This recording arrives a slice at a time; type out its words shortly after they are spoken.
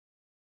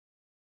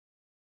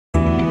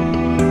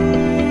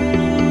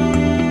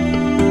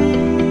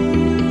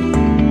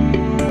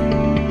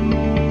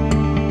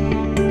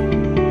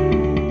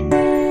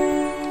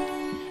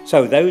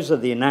So those are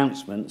the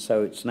announcements.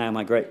 So it's now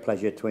my great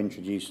pleasure to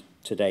introduce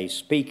today's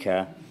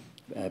speaker,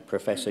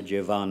 Professor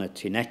Giovanna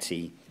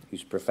Tinetti,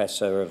 who's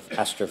Professor of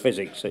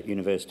Astrophysics at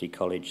University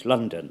College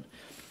London.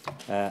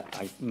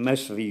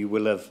 Most of you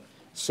will have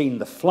seen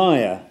the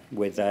flyer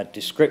with a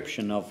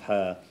description of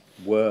her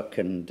work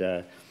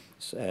and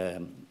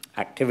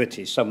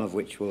activities, some of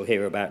which we'll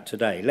hear about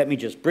today. Let me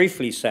just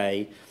briefly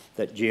say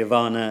that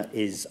Giovanna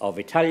is of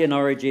Italian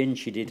origin.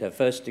 She did her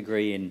first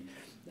degree in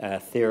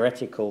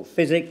theoretical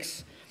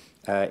physics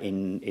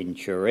in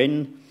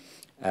Turin.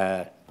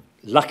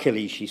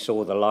 Luckily, she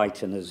saw the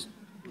light and has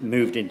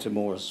moved into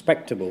more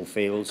respectable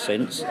fields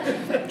since.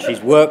 She's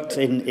worked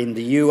in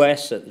the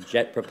US at the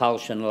Jet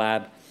Propulsion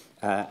Lab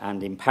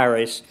and in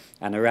Paris,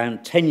 and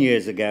around 10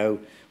 years ago,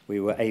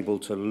 we were able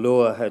to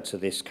lure her to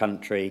this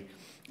country,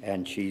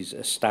 and she's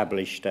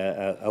established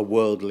a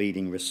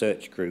world-leading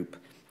research group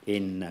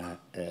in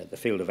the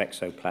field of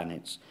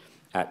exoplanets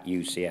at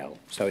UCL.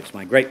 So it's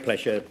my great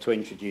pleasure to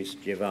introduce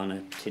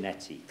Giovanna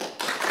Tinetti.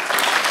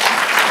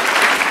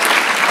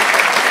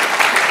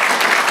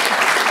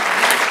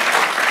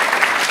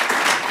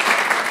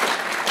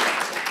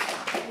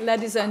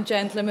 Ladies and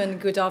gentlemen,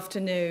 good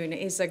afternoon.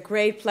 It's a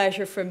great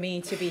pleasure for me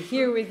to be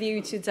here with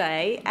you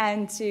today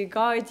and to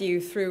guide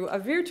you through a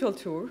virtual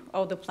tour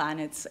of the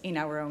planets in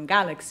our own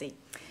galaxy.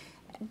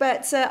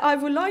 But I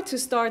would like to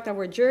start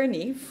our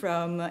journey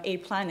from a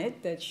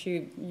planet that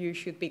you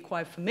should be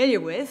quite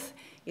familiar with.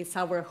 It's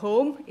our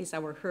home, it's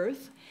our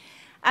Earth.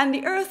 And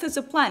the Earth as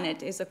a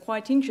planet is a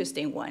quite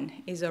interesting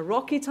one. It's a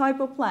rocky type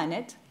of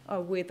planet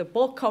with a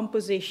bulk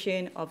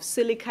composition of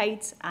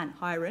silicates and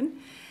iron.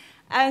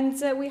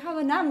 And we have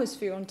an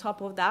atmosphere on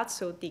top of that,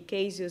 so the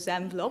gaseous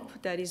envelope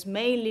that is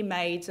mainly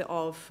made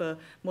of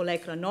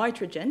molecular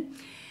nitrogen.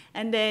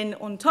 And then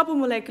on top of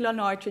molecular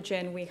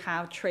nitrogen, we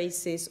have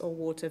traces of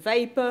water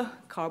vapor,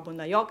 carbon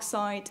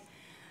dioxide.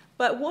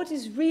 But what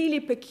is really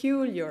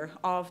peculiar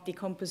of the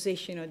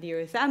composition of the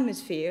Earth's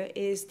atmosphere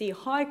is the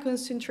high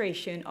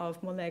concentration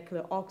of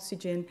molecular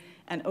oxygen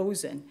and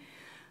ozone.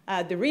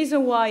 The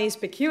reason why it's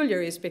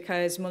peculiar is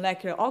because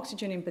molecular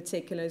oxygen in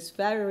particular is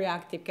very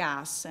reactive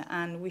gas,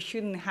 and we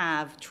shouldn't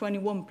have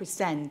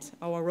 21%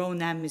 of our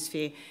own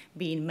atmosphere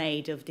being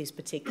made of this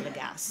particular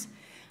gas.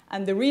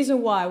 And the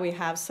reason why we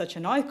have such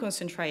a high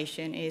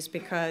concentration is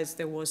because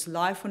there was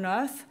life on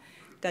Earth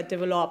that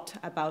developed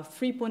about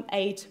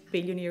 3.8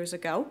 billion years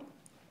ago,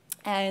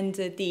 and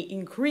the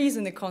increase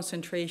in the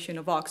concentration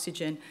of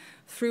oxygen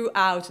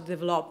throughout the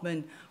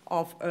development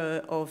of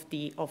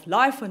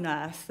life on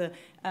Earth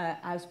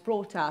has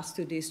brought us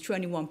to this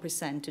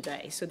 21%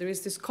 today. So there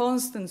is this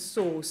constant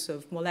source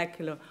of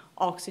molecular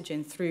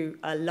oxygen through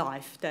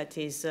life that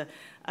is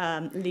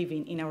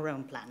living in our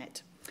own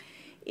planet.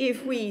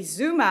 If we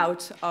zoom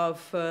out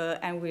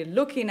and we're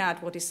looking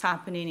at what is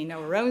happening in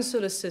our own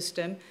solar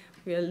system,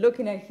 we are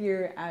looking at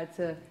here at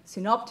a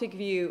synoptic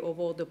view of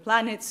all the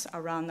planets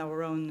around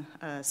our own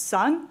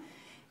sun.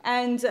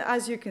 And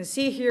as you can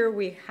see here,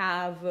 we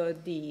have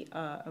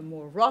a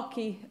more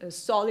rocky,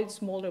 solid,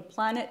 smaller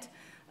planet,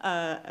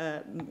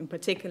 in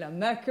particular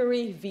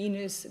Mercury,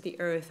 Venus, the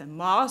Earth, and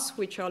Mars,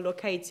 which are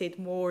located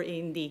more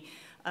in the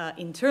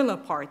internal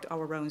part of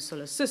our own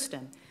solar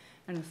system.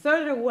 And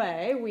further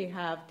away, we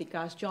have the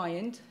gas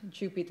giant,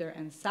 Jupiter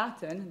and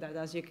Saturn, that,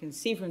 as you can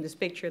see from this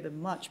picture, they're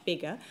much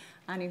bigger.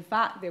 And in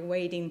fact, they're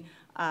weighing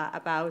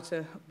about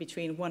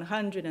between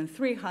 100 and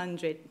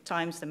 300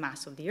 times the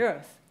mass of the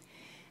Earth.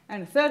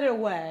 And further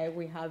away,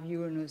 we have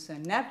Uranus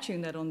and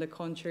Neptune that, on the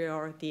contrary,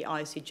 are the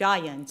icy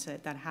giants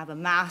that have a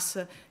mass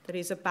that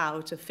is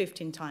about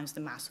 15 times the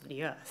mass of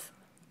the Earth.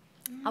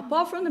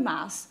 Apart from the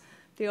mass,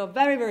 they are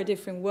very, very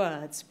different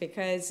worlds,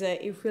 because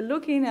if we're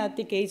looking at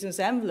the gaseous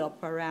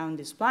envelope around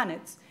these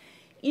planets,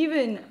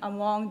 even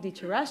among the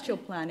terrestrial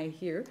planet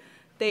here,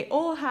 they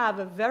all have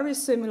a very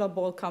similar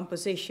bulk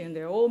composition.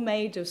 They're all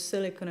made of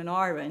silicon and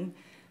iron,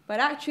 but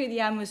actually the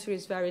atmosphere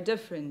is very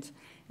different.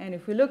 And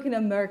if we're looking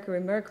at Mercury,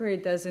 Mercury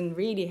doesn't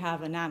really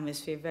have an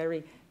atmosphere,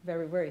 very,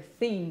 very, very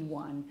thin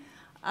one.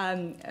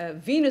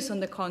 Venus, on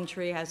the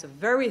contrary, has a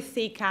very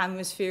thick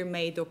atmosphere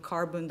made of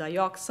carbon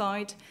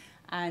dioxide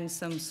and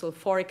some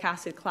sulfuric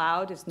acid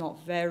cloud. It's not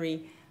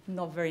very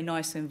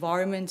nice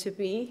environment to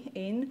be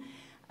in.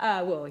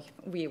 Well,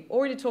 we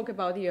already talked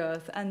about the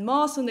Earth, and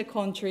Mars, on the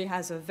contrary,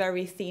 has a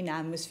very thin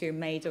atmosphere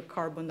made of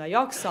carbon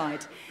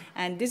dioxide.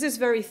 And this is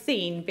very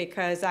thin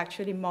because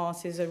actually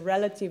Mars is a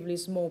relatively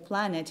small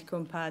planet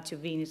compared to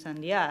Venus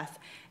and the Earth,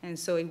 and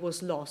so it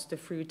was lost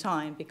through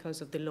time because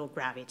of the low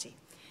gravity.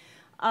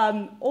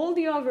 All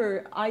the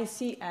other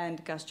icy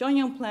and gas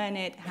giant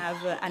planets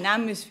have an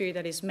atmosphere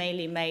that is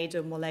mainly made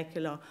of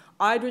molecular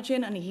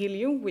hydrogen and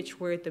helium, which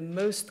were the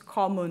most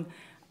common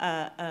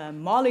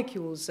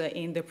molecules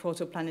in the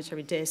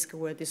protoplanetary disk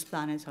where these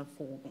planets are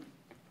forming.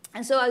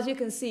 And so, as you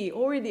can see,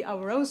 already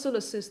our own solar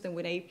system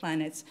with 8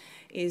 planets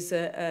is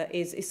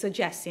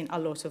suggesting a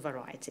lot of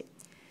variety.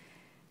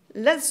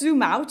 Let's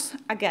zoom out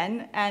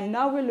again, and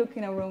now we're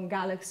looking at our own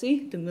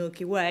galaxy, the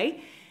Milky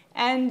Way.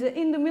 And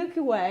in the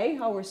Milky Way,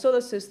 our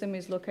solar system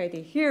is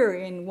located here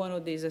in one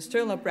of these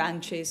external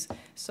branches,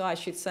 so I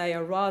should say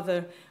a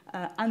rather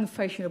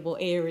unfashionable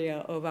area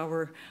of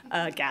our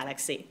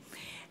galaxy.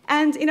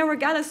 And in our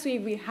galaxy,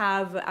 we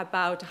have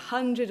about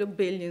hundreds of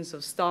billions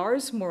of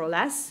stars, more or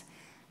less.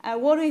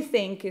 And what I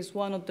think is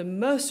one of the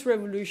most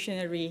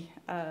revolutionary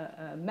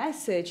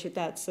message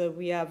that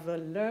we have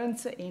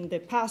learned in the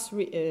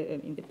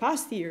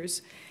past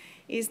years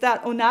is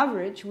that on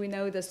average, we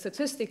know that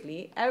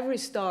statistically, every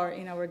star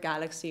in our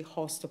galaxy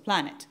hosts a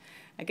planet.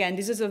 Again,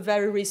 this is a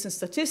very recent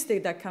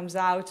statistic that comes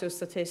out of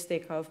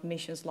statistic of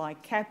missions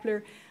like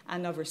Kepler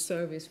and other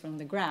surveys from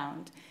the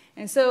ground.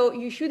 And so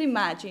you should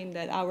imagine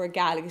that our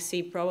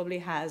galaxy probably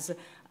has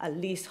at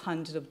least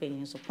hundreds of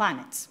billions of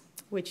planets,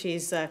 which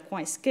is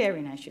quite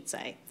scary, I should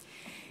say.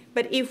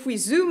 But if we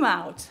zoom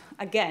out,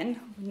 again,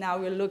 now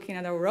we're looking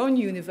at our own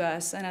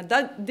universe, and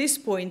at this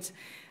point,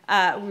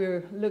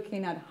 we're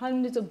looking at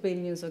hundreds of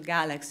billions of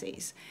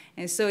galaxies.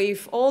 And so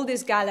if all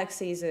these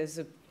galaxies is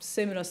a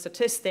similar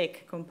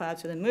statistic compared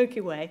to the Milky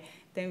Way,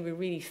 then we're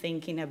really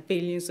thinking of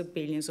billions of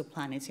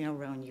planets in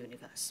our own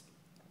universe.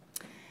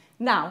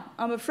 Now,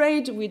 I'm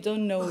afraid we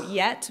don't know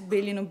yet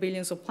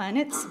billions of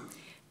planets,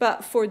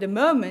 but for the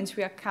moment,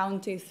 we are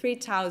counting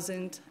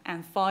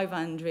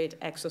 3,500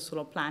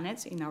 exosolar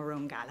planets in our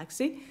own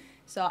galaxy.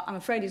 So I'm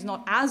afraid it's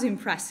not as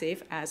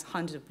impressive as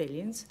hundreds of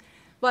billions.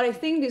 But I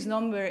think this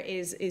number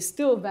is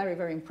still very,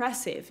 very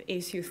impressive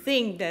if you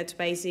think that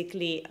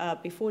basically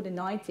before the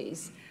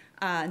 90s,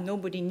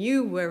 nobody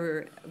knew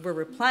where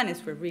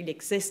planets were really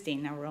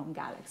existing in our own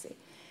galaxy.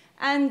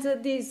 And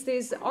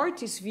this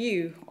artist's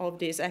view of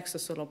this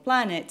exosolar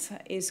planet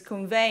is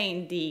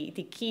conveying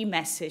the key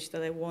message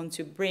that I want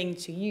to bring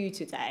to you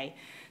today.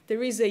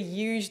 There is a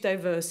huge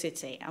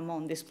diversity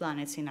among these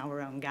planets in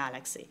our own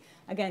galaxy.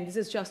 Again, this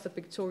is just a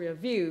pictorial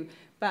view,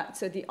 but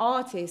the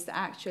artist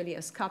actually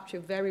has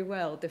captured very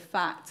well the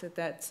fact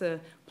that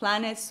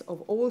planets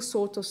of all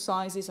sorts of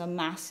sizes and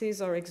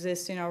masses are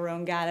existing in our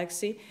own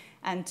galaxy,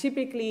 and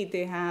typically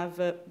they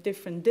have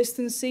different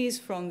distances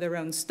from their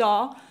own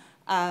star.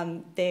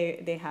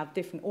 They have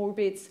different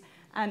orbits,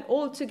 and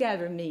all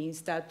together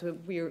means that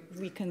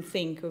we can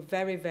think of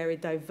very, very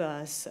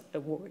diverse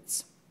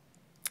worlds.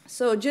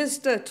 So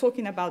just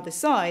talking about the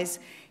size,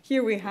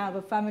 here we have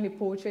a family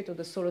portrait of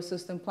the solar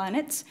system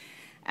planets.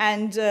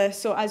 And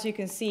so as you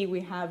can see, we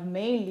have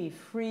mainly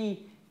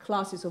 3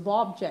 classes of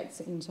objects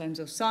in terms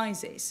of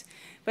sizes.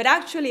 But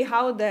actually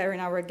out there in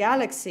our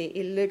galaxy,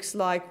 it looks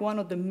like one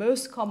of the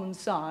most common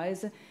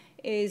size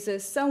is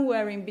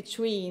somewhere in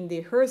between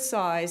the Earth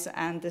size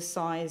and the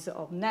size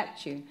of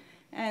Neptune.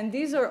 And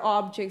these are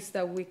objects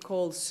that we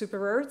call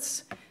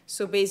super-Earths.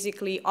 So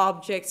basically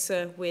objects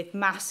with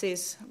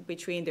masses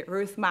between the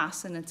Earth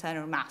mass and the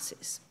Tenor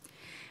masses.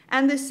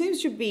 And this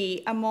seems to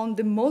be among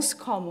the most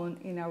common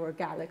in our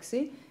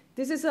galaxy.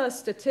 This is a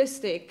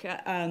statistic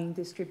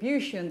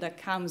distribution that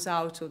comes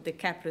out of the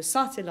Kepler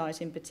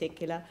satellite in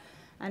particular.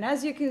 And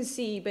as you can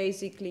see,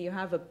 basically you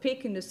have a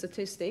peak in the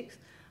statistics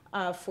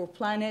for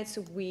planets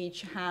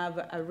which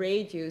have a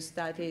radius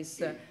that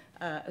is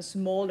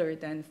smaller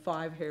than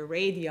 5 Hera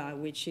radii,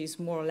 which is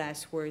more or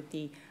less where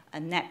the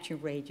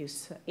Neptune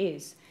radius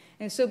is.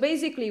 And so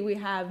basically we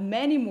have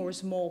many more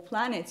small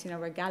planets in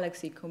our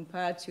galaxy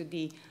compared to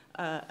the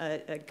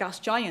gas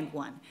giant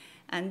one.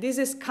 And this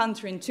is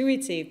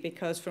counterintuitive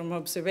because from an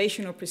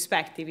observational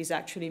perspective, it's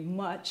actually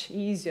much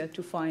easier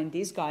to find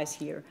these guys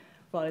here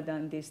rather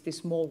than this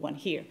small one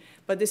here.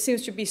 But this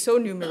seems to be so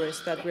numerous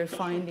that we're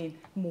finding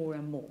more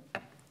and more.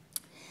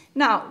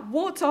 Now,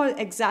 what are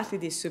exactly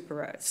these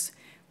super-Earths?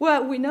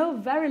 Well, we know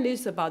very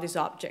little about these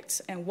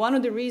objects, and one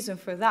of the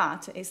reasons for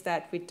that is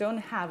that we don't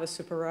have a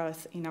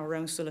super-Earth in our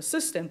own solar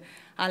system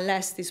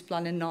unless this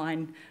planet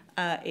 9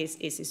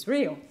 is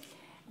real.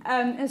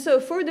 And so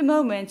for the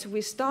moment,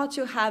 we start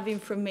to have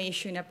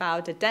information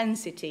about the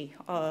density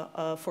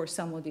for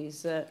some of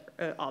these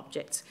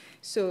objects.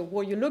 So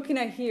what you're looking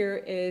at here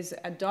is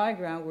a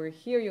diagram where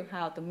here you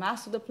have the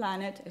mass of the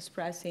planet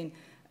expressing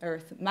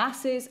Earth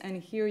masses,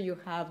 and here you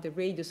have the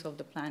radius of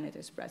the planet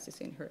expressed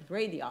in Earth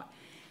radii.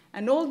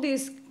 And all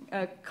these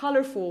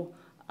colorful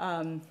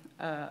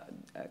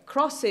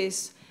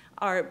crosses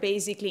are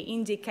basically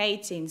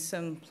indicating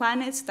some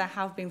planets that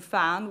have been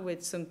found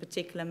with some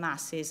particular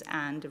masses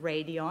and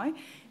radii.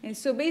 And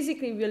so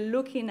basically we're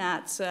looking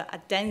at a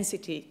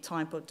density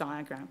type of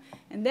diagram.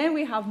 And then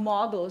we have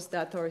models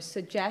that are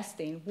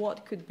suggesting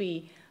what could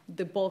be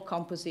the bulk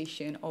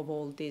composition of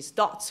all these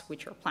dots,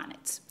 which are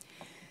planets.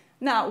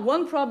 Now,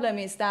 one problem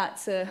is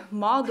that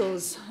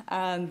models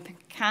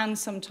can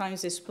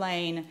sometimes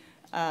explain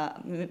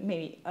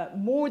maybe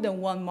more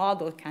than one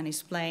model can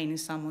explain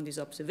some of these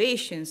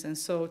observations, and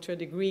so to a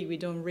degree we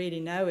don't really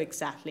know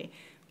exactly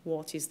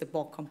what is the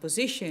bulk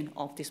composition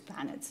of these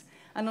planets.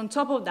 And on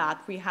top of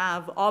that, we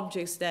have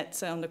objects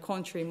that, on the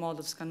contrary,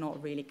 models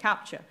cannot really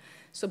capture.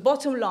 So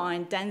bottom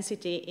line,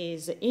 density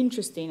is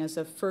interesting as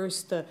a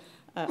first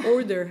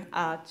order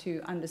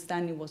to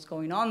understanding what's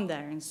going on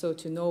there, and so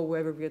to know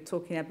whether we're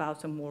talking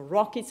about a more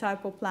rocky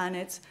type of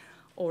planet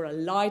or a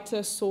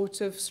lighter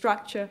sort of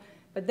structure.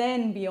 But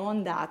then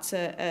beyond that,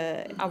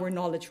 our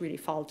knowledge really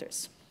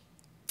falters.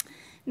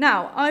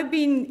 Now, I've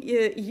been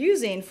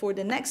using for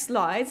the next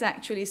slides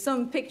actually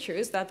some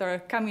pictures that are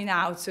coming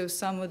out of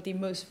some of the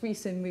most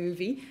recent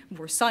movie,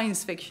 more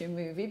science fiction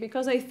movie,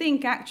 because I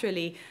think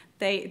actually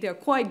they're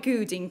quite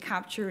good in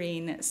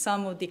capturing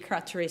some of the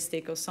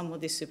characteristics of some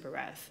of the super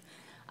Earth.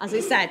 As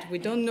I said, we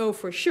don't know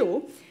for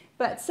sure,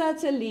 but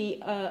certainly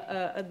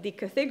the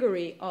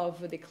category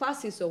of the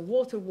classes of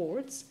water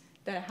worlds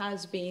that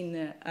has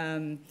been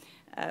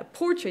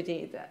portrayed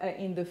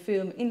in the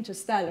film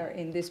Interstellar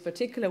in this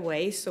particular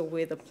way, so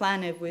with a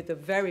planet with a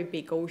very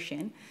big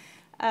ocean,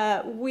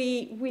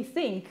 we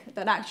think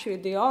that actually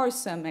there are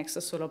some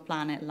exosolar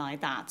planets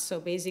like that. So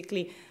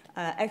basically,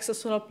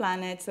 exosolar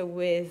planets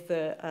with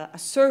a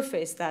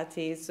surface that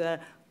is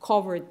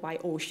covered by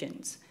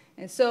oceans.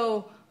 And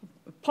so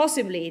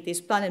possibly this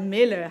planet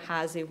Miller,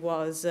 as it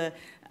was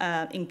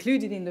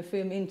included in the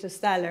film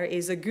Interstellar,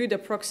 is a good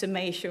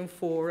approximation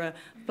for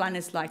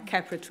planets like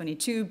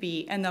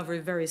Kepler-22b and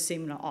other very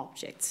similar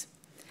objects.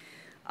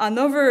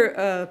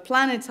 Another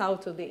planet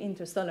out of the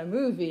Interstellar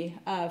movie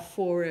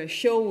for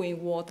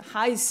showing what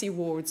high sea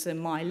worlds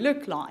might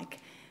look like.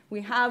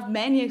 We have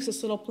many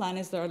exosolar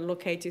planets that are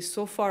located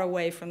so far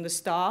away from the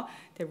star,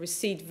 they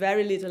receive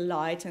very little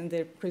light, and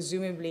they're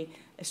presumably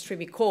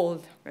extremely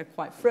cold or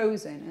quite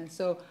frozen. And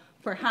so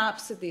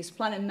perhaps this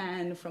planet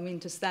Man from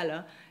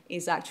Interstellar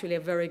is actually a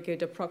very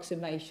good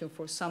approximation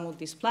for some of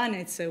these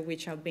planets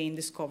which have been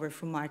discovered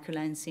through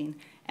microlensing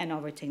and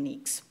other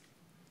techniques.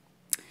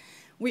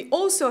 We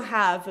also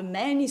have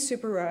many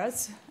super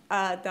Earths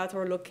that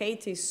are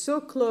located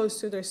so close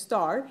to their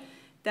star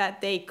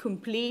that they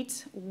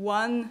complete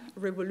one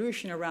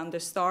revolution around the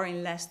star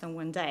in less than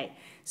 1 day.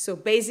 So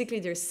basically,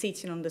 they're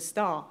sitting on the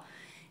star.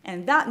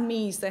 And that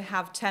means they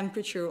have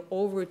temperature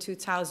over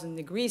 2,000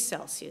 degrees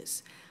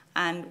Celsius.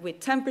 And with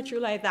temperature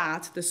like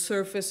that, the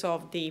surface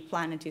of the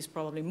planet is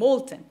probably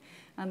molten.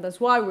 And that's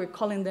why we're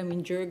calling them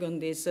in jargon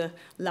these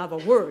lava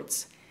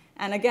worlds.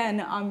 And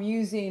again, I'm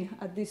using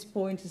at this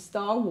point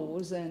Star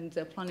Wars and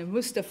Planet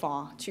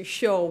Mustafar to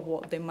show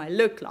what they might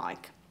look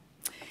like.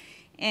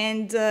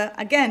 And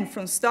again,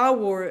 from Star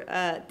Wars,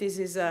 this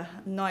is a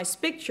nice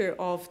picture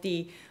of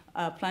the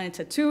planet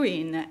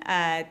Tatooine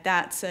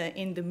that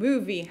in the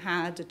movie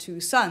had 2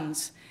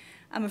 suns.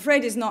 I'm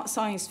afraid it's not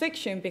science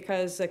fiction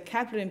because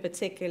Kepler in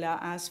particular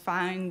has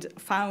found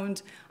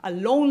a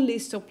long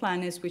list of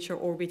planets which are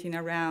orbiting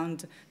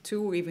around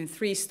 2 or even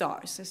 3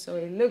 stars. So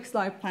it looks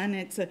like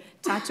planet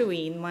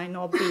Tatooine might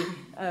not be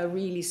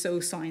really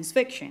so science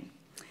fiction.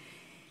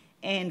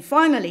 And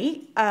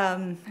finally,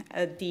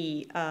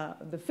 the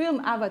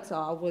film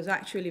Avatar was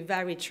actually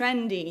very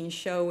trendy in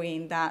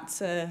showing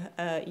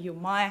that you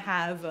might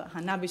have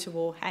an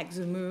habitable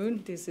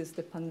exomoon. This is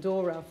the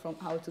Pandora from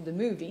out of the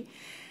movie.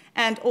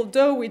 And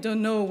although we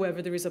don't know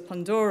whether there is a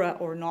Pandora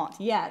or not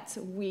yet,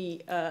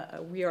 we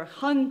are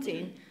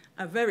hunting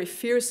very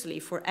fiercely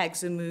for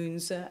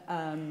exomoons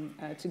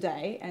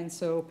today. And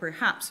so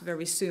perhaps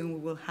very soon we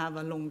will have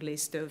a long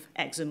list of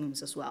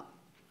exomoons as well.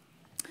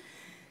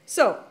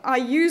 So I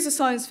use a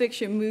science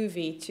fiction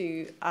movie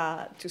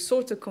to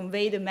sort of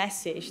convey the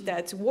message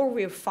that what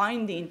we're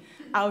finding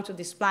out of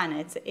this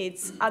planet,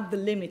 it's at the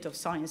limit of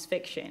science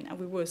fiction. And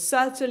we were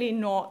certainly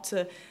not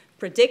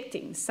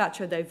predicting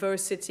such a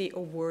diversity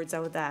of worlds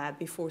out there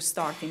before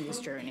starting this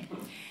journey.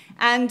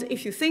 And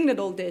if you think that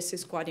all this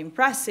is quite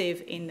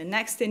impressive, in the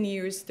next 10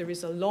 years, there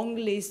is a long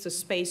list of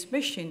space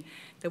missions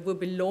that will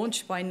be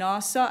launched by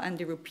NASA and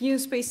the European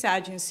Space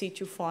Agency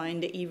to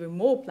find even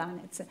more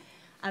planets.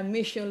 A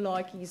mission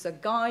like ESA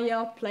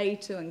Gaia,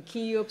 Plato, and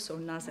Cheops, or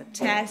NASA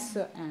TESS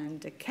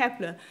and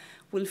Kepler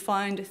will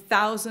find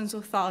thousands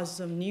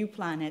of new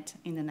planets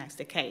in the next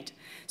decade.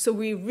 So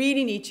we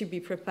really need to be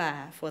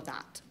prepared for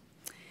that.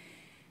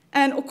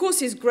 And of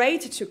course, it's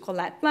great to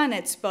collect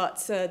planets,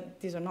 but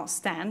these are not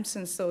stamps.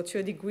 And so to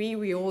a degree,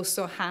 we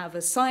also have,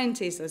 as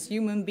scientists, as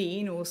human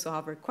beings, also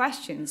have our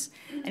questions.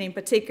 And in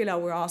particular,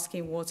 we're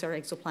asking what are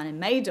exoplanets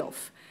made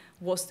of?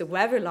 What's the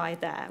weather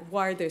like there?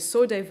 Why are they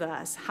so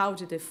diverse? How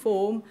do they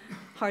form?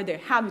 How are they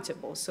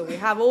habitable? So we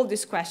have all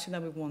these questions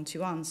that we want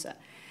to answer.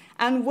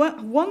 And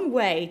one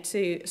way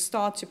to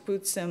start to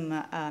put some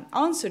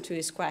answer to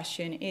this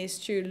question is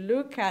to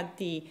look at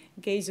the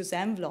gaseous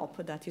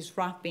envelope that is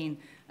wrapping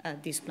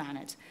this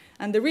planet.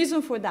 And the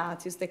reason for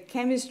that is the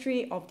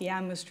chemistry of the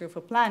atmosphere of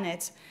a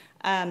planet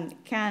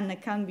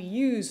can be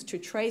used to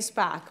trace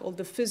back all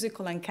the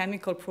physical and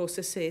chemical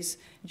processes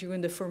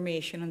during the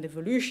formation and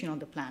evolution of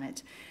the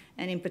planet.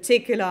 And in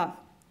particular,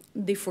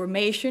 the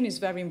formation is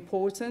very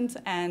important,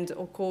 and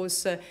of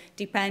course,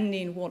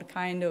 depending what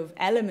kind of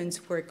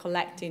elements were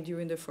collected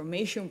during the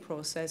formation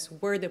process,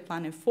 where the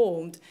planet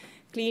formed,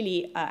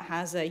 clearly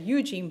has a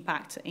huge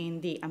impact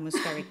in the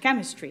atmospheric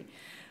chemistry.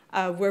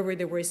 Where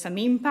there were some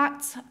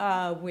impacts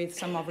with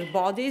some other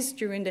bodies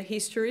during the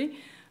history.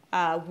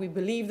 We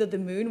believe that the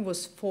moon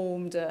was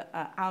formed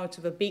out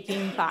of a big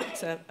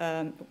impact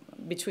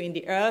between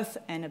the Earth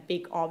and a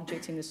big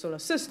object in the solar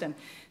system.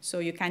 So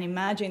you can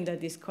imagine that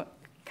this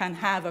can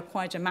have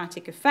quite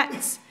dramatic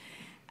effects.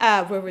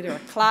 Whether there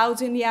are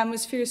clouds in the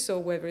atmosphere, so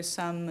whether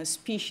some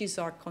species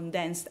are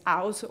condensed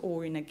out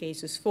or in a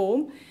gaseous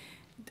form.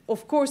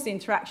 Of course, the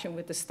interaction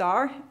with the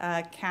star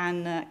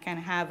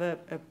can have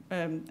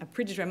a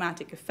pretty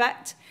dramatic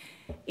effect.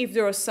 If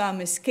there are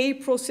some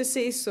escape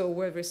processes, so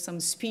whether some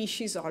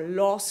species are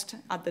lost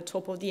at the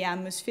top of the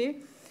atmosphere.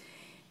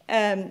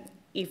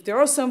 If there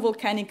are some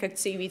volcanic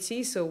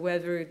activity, so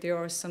whether there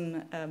are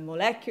some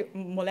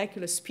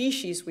molecular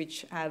species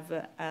which have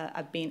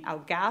been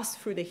outgassed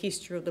through the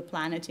history of the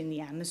planet in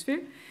the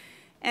atmosphere.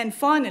 And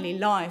finally,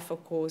 life,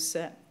 of course,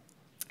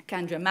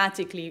 can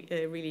dramatically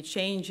really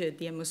change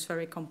the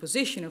atmospheric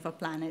composition of a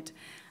planet.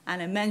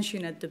 And I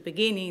mentioned at the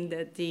beginning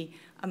that the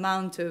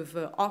amount of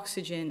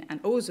oxygen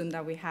and ozone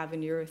that we have in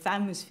the Earth's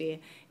atmosphere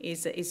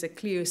is a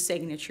clear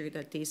signature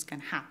that this can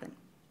happen.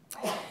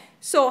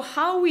 So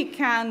how we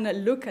can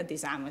look at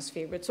this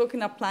atmosphere? We're talking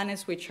about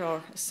planets which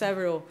are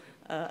several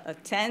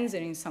tens,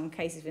 and in some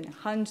cases even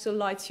hundreds of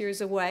light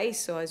years away.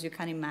 So as you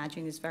can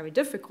imagine, it's very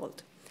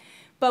difficult.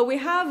 But we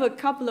have a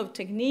couple of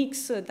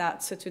techniques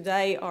that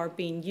today are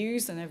being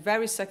used and are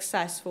very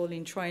successful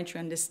in trying to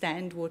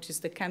understand what is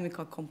the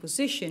chemical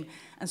composition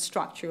and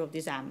structure of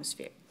this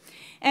atmosphere.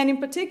 And in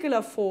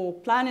particular for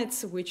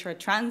planets which are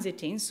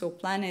transiting, so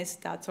planets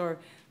that are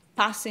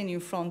passing in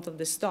front of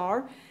the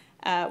star,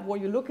 what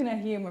you're looking at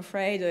here, I'm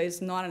afraid,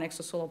 is not an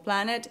exosolar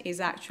planet.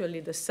 It's actually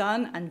the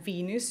Sun and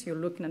Venus.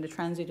 You're looking at the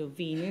transit of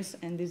Venus,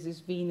 and this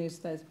is Venus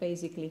that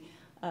basically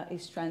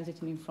is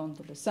transiting in front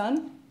of the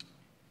Sun.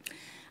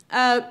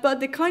 But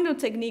the kind of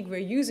technique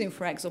we're using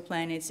for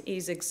exoplanets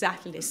is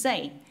exactly the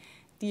same.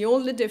 The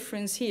only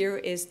difference here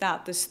is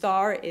that the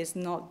star is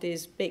not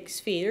this big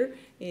sphere,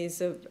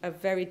 is a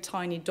very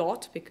tiny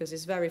dot because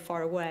it's very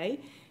far away.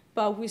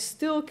 But we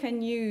still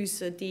can use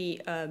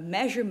the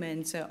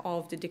measurement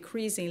of the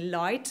decreasing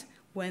light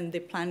when the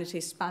planet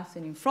is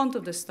passing in front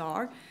of the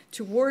star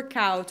to work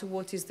out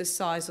what is the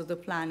size of the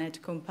planet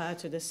compared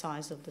to the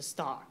size of the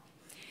star.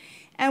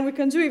 And we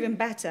can do even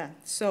better.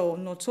 So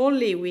not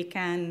only we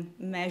can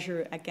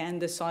measure, again,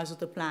 the size of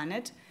the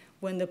planet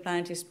when the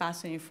planet is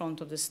passing in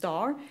front of the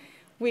star,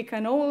 we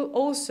can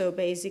also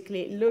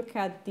basically look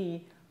at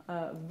the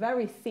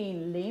very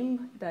thin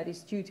limb that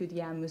is due to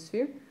the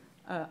atmosphere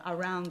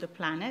around the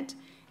planet,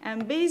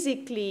 and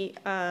basically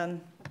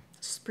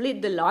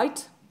split the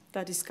light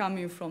that is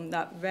coming from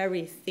that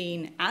very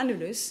thin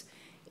annulus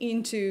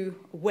into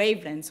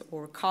wavelengths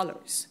or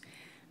colors.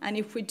 And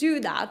if we do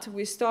that,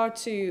 we start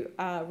to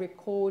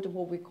record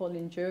what we call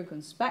in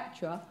jargon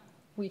spectra,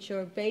 which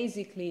are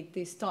basically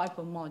this type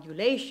of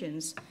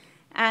modulations.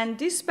 And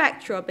this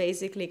spectra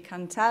basically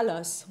can tell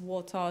us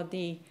what are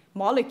the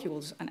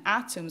molecules and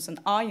atoms and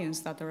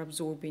ions that are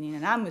absorbing in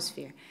an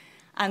atmosphere.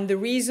 And the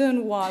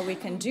reason why we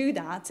can do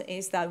that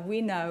is that we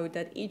know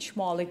that each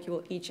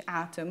molecule, each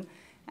atom,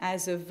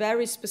 has a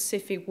very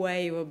specific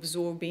way of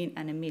absorbing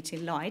and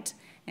emitting light.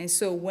 And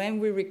so when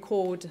we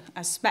record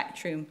a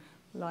spectrum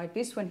like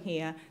this one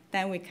here,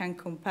 then we can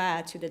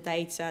compare to the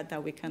data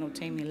that we can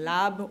obtain in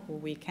lab or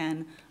we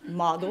can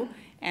model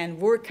and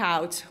work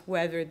out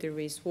whether there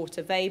is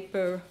water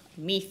vapor,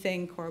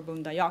 methane,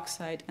 carbon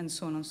dioxide, and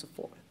so on and so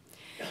forth.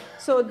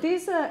 So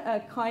this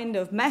kind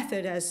of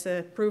method has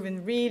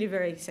proven really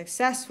very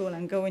successful.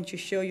 I'm going to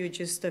show you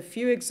just a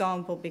few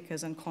examples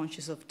because I'm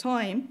conscious of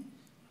time.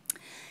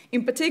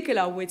 In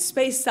particular, with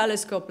space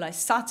telescopes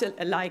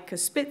like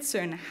Spitzer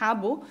and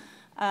Hubble,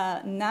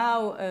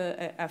 now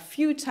a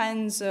few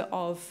tens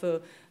of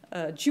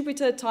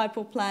Jupiter type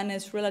of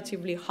planets,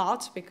 relatively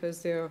hot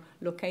because they're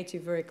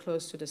located very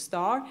close to the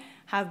star,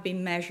 have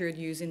been measured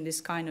using this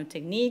kind of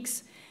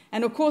techniques.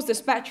 And of course, the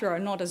spectra are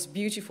not as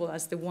beautiful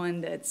as the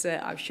one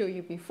that I've shown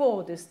you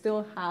before. They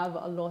still have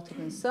a lot of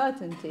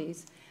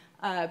uncertainties.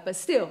 But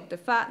still, the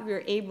fact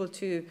we're able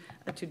to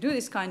do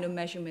this kind of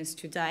measurements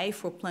today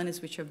for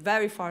planets which are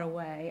very far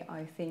away,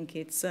 I think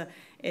it's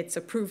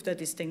a proof that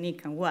this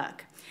technique can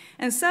work.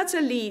 And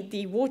certainly,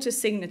 the water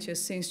signature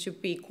seems to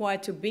be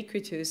quite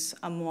ubiquitous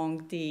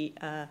among the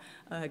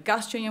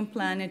gas giant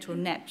planets or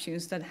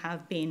Neptunes that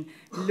have been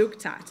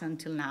looked at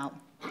until now.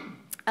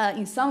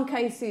 In some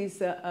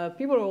cases,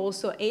 people are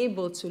also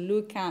able to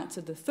look at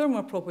the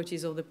thermal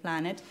properties of the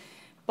planet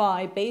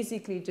by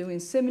basically doing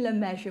similar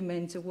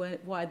measurements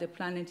while the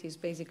planet is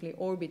basically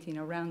orbiting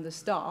around the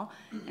star,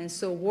 and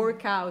so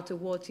work out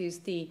what is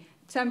the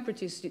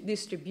temperature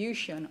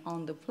distribution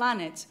on the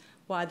planet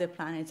while the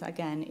planet,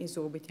 again, is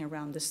orbiting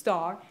around the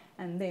star,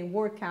 and then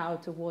work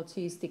out what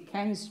is the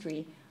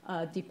chemistry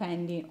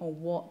depending on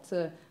what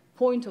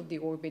point of the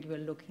orbit we're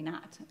looking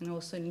at. And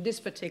also in this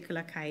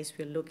particular case,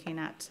 we're looking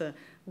at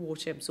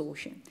water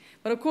absorption.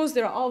 But of course,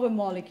 there are other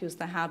molecules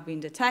that have been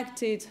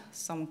detected,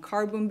 some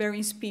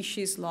carbon-bearing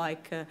species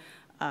like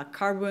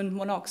carbon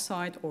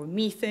monoxide or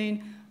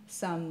methane,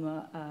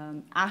 some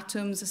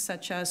atoms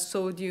such as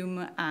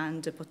sodium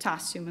and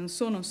potassium, and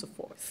so on and so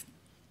forth.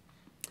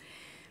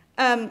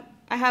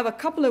 I have a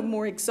couple of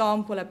more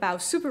examples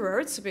about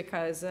super-Earths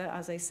because,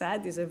 as I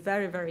said, these are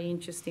very, very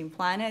interesting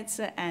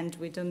planets, and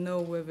we don't know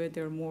whether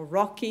they're more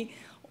rocky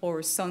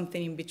or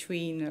something in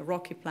between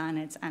rocky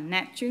planets and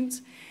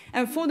Neptune's.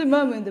 And for the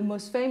moment, the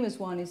most famous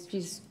one is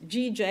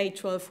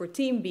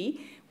GJ1214b,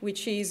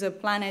 which is a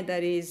planet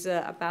that is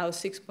about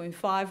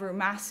 6.5 Earth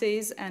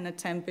masses and a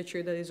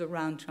temperature that is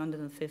around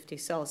 250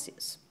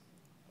 Celsius.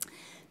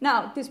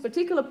 Now, this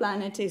particular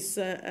planet is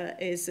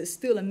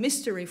still a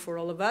mystery for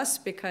all of us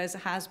because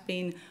it has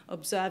been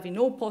observed in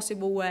all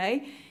possible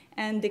way,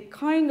 and the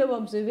kind of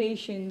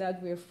observation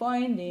that we're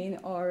finding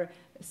are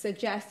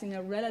suggesting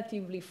a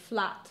relatively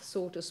flat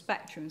sort of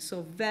spectrum,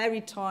 so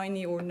very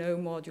tiny or no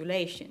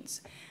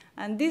modulations.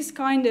 And this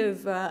kind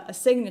of a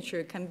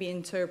signature can be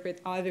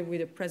interpreted either with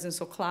the presence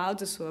of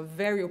clouds, so a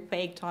very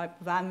opaque type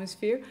of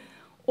atmosphere,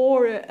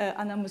 or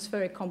an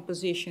atmospheric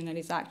composition that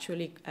is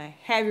actually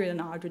heavier than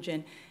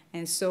hydrogen,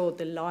 and so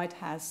the light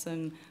has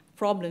some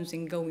problems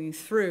in going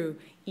through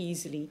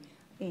easily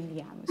in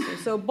the atmosphere.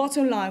 So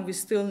bottom line, we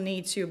still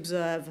need to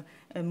observe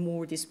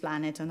more this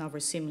planet, another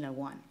similar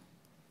one.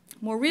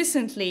 More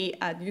recently,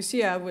 at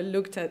UCL, we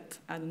looked at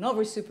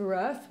another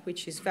super-Earth,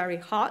 which is very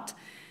hot,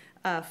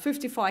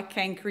 55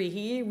 Cancri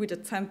here with a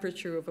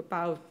temperature of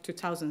about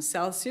 2000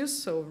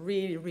 Celsius, so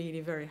really, really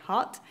very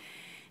hot.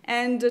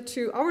 And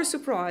to our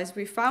surprise,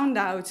 we found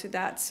out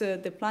that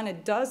the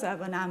planet does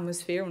have an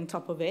atmosphere on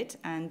top of it,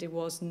 and it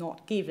was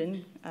not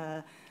given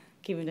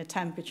the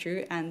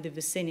temperature and the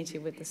vicinity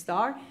with the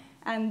star.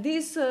 And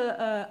this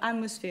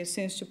atmosphere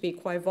seems to be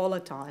quite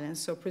volatile, and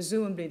so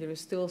presumably there is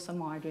still some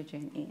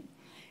hydrogen in.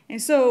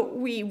 And so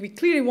we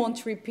clearly want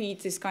to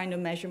repeat this kind of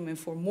measurement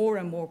for more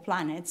and more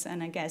planets,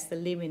 and I guess the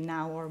limit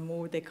now are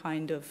more the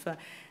kind of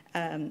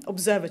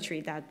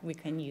observatory that we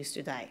can use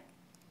today.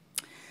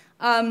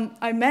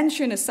 I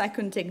mentioned a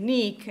second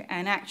technique,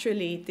 and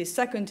actually the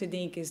second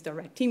technique is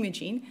direct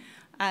imaging,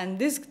 and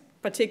this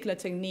particular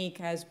technique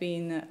has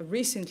been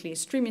recently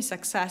extremely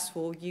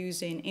successful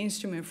using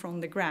instruments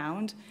from the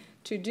ground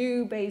to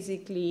do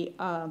basically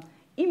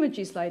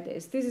images like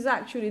this. This is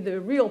actually the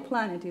real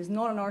planet, it's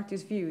not an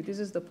artist's view. This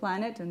is the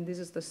planet and this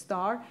is the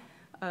star,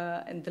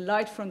 and the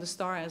light from the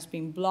star has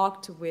been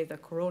blocked with a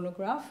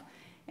coronagraph.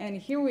 And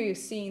here we are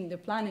seeing the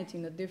planet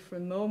in a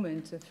different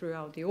moment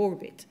throughout the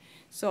orbit.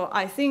 So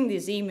I think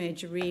this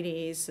image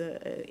really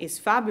is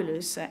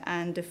fabulous,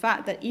 and the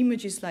fact that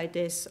images like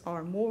this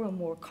are more and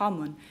more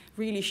common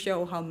really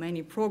show how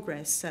many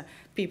progress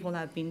people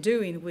have been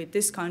doing with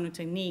this kind of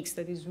techniques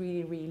that is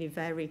really, really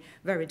very,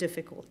 very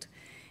difficult.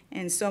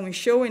 And so I'm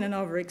showing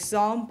another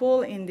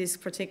example. In this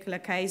particular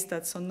case,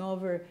 that's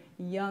another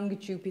young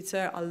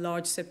Jupiter, a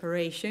large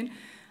separation.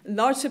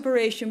 Large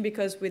separation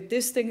because with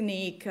this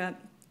technique,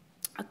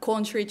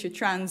 contrary to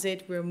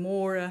transit, we're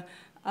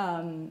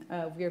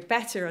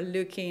better at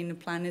looking at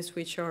planets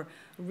which are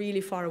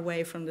really far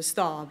away from the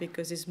star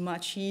because it's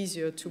much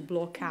easier to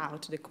block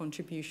out the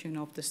contribution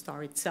of the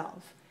star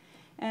itself.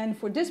 And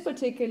for this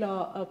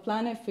particular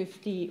planet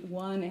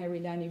 51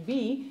 Eridani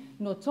b,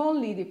 not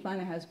only the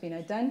planet has been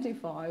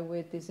identified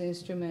with this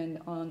instrument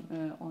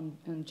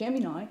on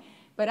Gemini,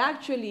 but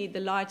actually the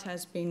light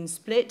has been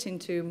split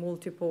into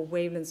multiple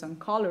wavelengths and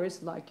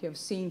colors like you've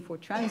seen for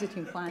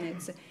transiting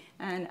planets.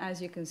 And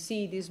as you can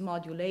see, this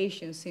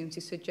modulation seems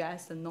to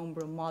suggest a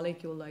number of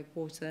molecules like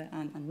water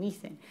and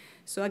methane.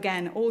 So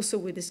again, also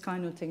with this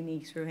kind of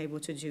techniques, we're able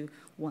to do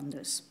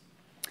wonders.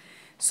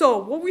 So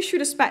what we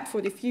should expect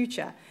for the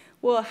future?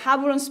 Well,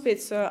 Hubble and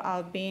Spitzer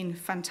have been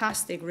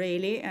fantastic,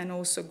 really, and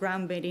also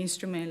ground-based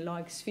instruments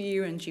like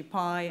Sphere and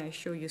GPI. I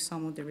show you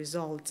some of the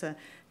results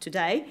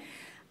today.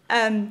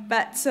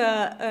 But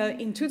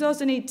in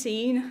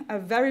 2018, a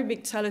very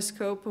big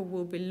telescope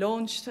will be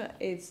launched.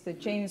 It's the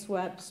James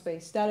Webb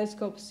Space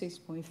Telescope,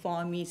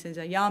 6.5 meters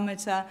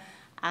diameter,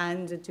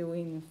 and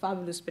doing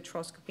fabulous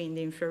spectroscopy in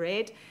the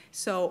infrared.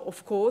 So,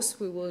 of course,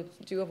 we will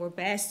do our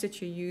best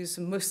to use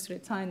most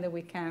of the time that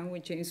we can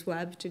with James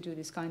Webb to do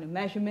this kind of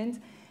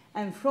measurement.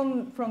 And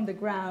from the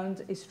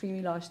ground,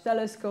 extremely large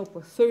telescope, a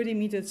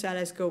 30-meter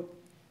telescope,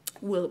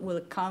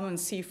 will come and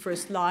see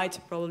first light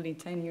probably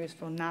 10 years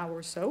from now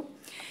or so.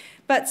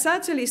 But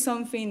certainly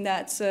something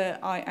that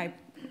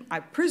I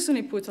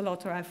personally put a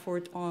lot of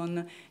effort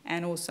on,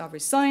 and also our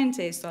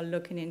scientists are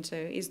looking into,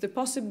 is the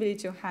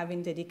possibility of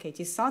having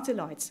dedicated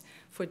satellites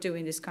for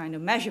doing this kind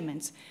of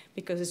measurements,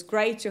 because it's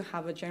great to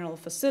have a general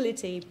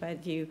facility,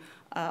 but you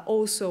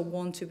also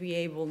want to be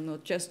able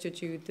not just to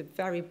do the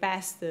very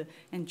best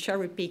and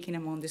cherry picking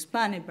among this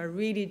planet, but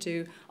really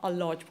do a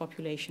large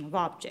population of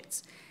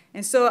objects.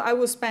 And so I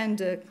will spend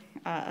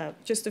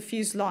just a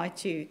few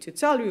slides to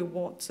tell you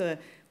what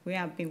we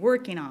have been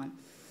working on.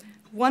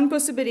 One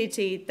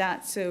possibility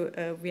that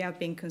we have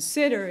been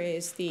considering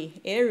is the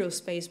aerial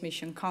space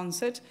mission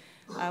concept.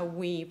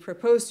 We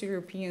proposed to the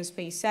European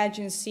Space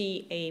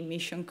Agency a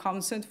mission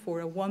concept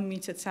for a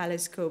 1-meter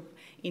telescope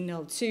in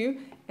L2.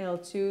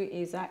 L2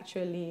 is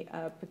actually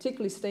a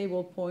particularly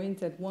stable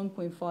point at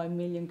 1.5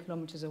 million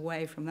kilometers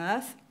away from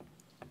Earth.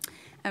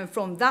 And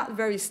from that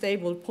very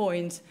stable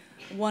point,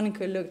 one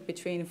could look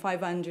between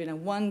 500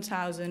 and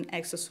 1,000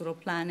 exosolar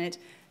planets,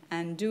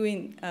 and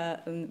doing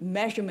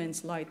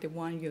measurements like the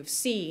one you've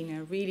seen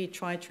and really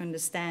try to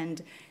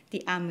understand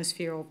the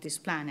atmosphere of these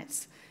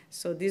planets.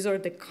 So these are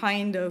the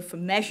kind of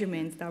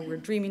measurements that we're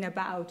dreaming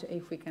about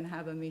if we can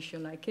have a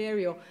mission like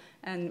Ariel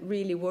and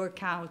really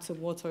work out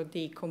what are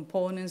the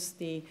components,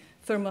 the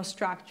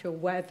thermostructure,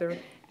 weather,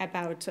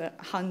 about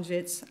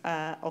hundreds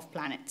of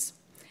planets.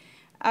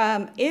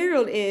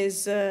 Ariel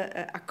is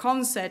a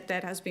concept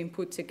that has been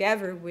put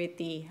together with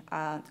the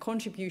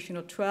contribution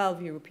of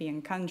 12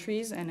 European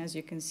countries. And as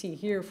you can see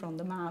here from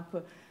the map,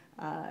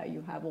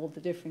 you have all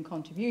the different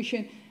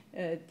contributions.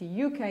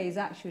 The UK is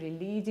actually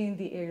leading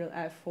the Ariel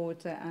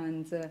effort,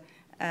 and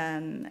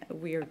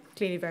we're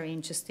clearly very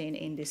interested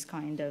in this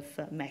kind of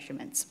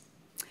measurements.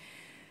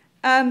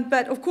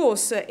 But of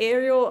course,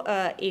 Ariel,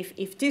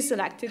 if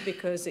deselected,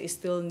 because it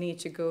still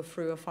needs to go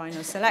through a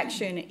final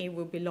selection, it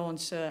will be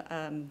launched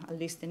at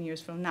least 10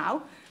 years from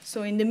now.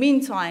 So in the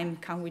meantime,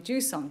 can we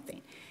do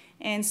something?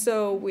 And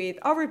so with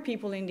other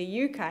people in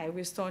the UK,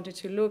 we started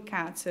to look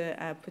at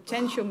a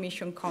potential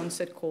mission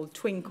concept called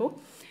Twinkle,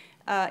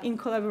 in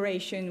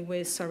collaboration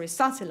with Surrey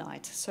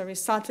Satellite. Surrey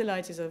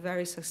Satellite is a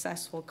very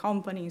successful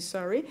company in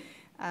Surrey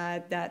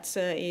that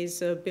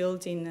is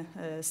building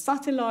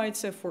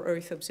satellites for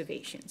Earth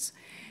observations.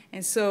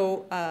 And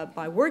so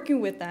by working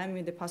with them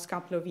in the past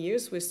couple of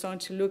years, we started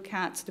to look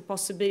at the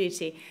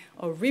possibility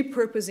of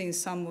repurposing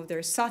some of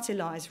their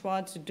satellites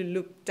rather to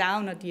look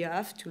down at the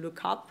Earth, to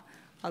look up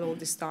at all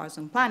the stars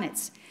and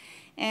planets.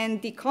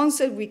 And the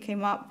concept we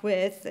came up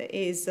with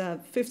is a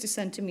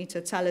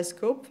 50-centimeter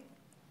telescope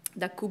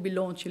that could be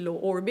launched in low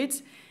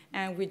orbit.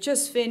 And we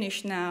just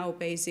finished now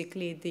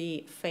basically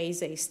the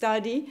phase A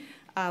study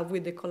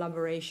with the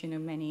collaboration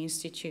of many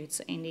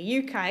institutes in the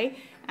UK.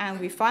 And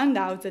we found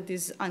out that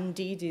this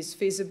indeed is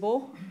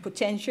feasible.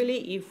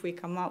 Potentially, if we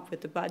come up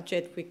with the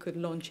budget, we could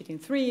launch it in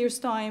 3 years'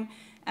 time.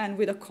 And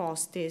with a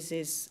cost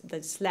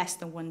that's less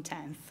than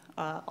 1/10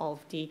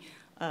 of the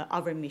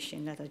other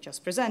mission that I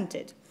just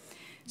presented.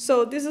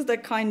 So this is the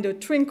kind of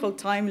Twinkle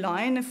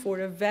timeline for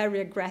a very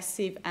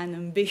aggressive and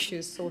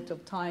ambitious sort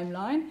of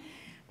timeline.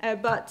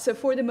 But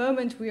for the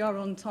moment, we are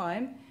on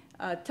time.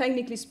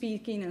 Technically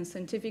speaking and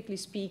scientifically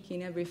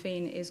speaking,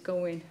 everything is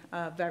going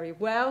very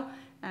well.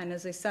 And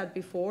as I said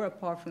before,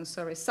 apart from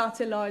Surrey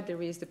Satellite,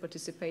 there is the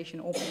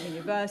participation of Open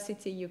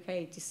University,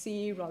 UK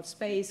ATC, Royal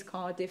Space,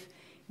 Cardiff,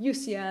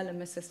 UCL,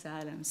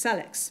 MSSL, and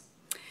SELEX.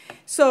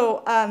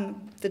 So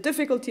the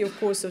difficulty, of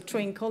course, of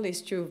Twinkle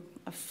is to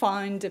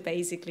find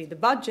basically the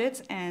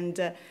budget,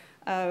 and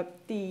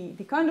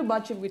the kind of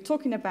budget we're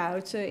talking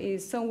about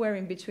is somewhere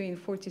in between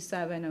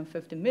 47 and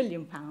 50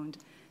 million pounds.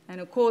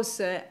 And of course,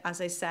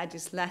 as I said,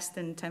 it's less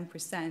than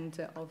 10%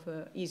 of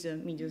is a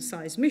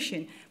medium-sized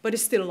mission, but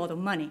it's still a lot of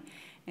money.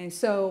 And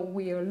so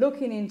we are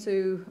looking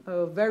into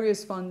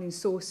various funding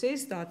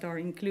sources that are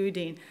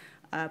including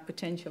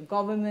potential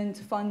government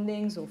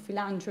fundings or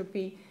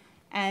philanthropy,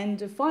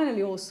 and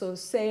finally also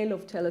sale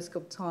of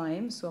telescope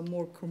time, so a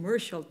more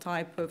commercial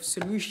type of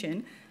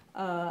solution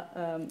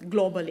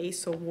globally,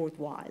 so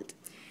worldwide.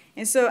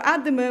 And so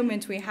at the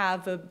moment we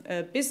have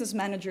business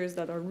managers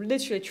that are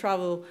literally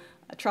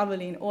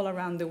traveling all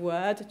around the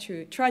world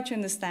to try to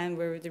understand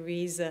where there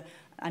is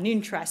an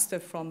interest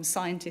from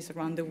scientists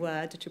around the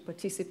world to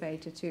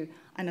participate to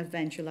an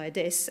adventure like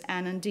this,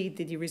 and indeed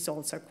the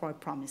results are quite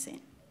promising.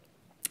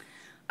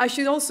 I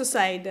should also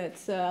say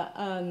that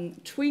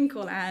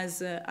Twinkle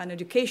has an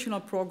educational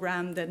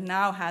program that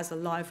now has a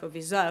life of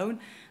its own,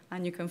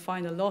 and you can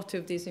find a lot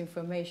of this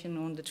information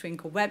on the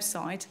Twinkle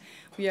website.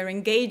 We are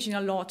engaging a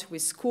lot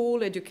with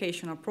school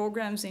educational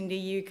programs in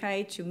the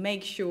UK to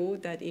make sure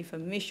that if a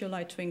mission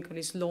like Twinkle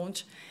is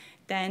launched,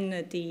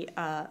 then the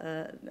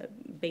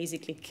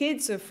basically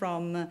kids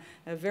from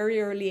a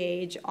very early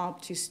age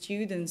up to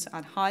students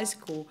at high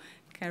school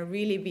can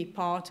really be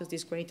part of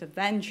this great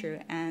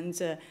adventure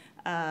and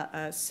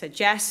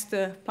suggest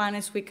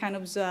planets we can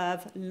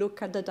observe,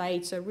 look at the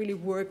data, really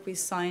work with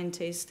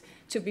scientists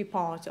to be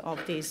part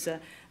of this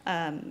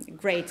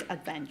great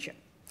adventure.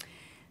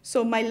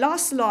 So my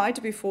last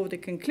slide before the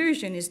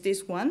conclusion is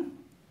this one.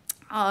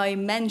 I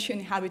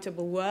mentioned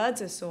habitable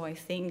worlds, so I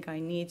think I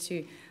need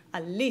to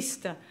at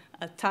least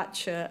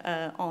touch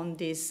on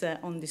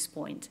this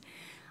point.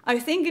 I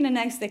think in the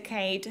next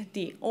decade,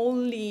 the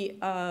only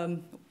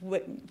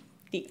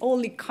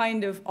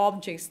kind of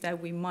objects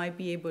that we might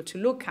be able to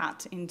look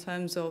at in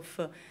terms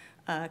of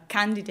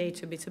candidate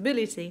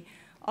habitability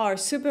are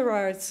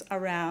super-Earths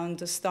around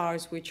the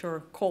stars which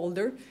are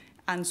colder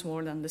and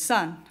smaller than the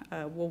Sun,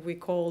 what we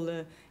call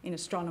in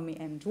astronomy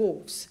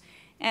M-dwarfs.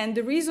 And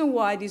the reason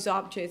why these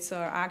objects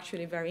are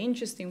actually very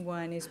interesting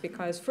one is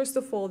because, first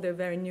of all, they're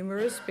very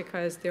numerous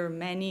because there are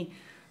many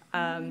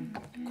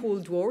cool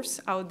dwarfs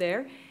out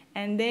there.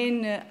 And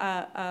then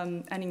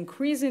an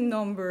increasing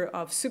number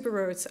of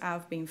super-Earths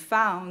have been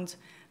found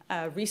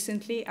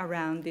recently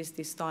around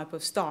this type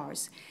of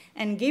stars.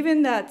 And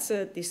given that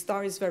the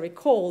star is very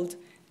cold,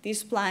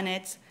 this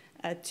planet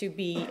to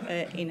be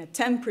in a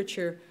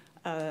temperature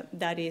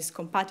that is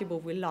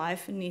compatible with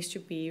life needs to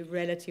be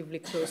relatively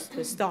close to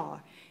the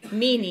star,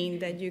 meaning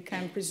that you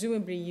can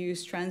presumably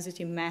use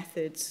transiting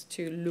methods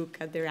to look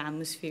at their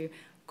atmosphere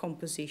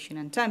composition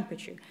and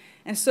temperature.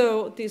 And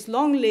so this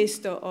long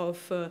list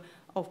of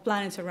of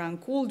planets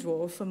around cool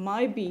dwarf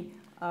might be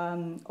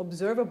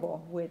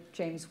observable with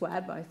James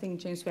Webb. I think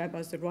James Webb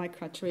has the right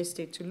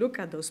characteristic to look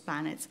at those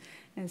planets.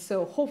 And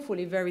so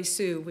hopefully very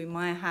soon we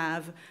might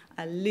have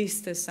at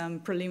least some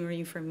preliminary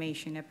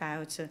information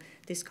about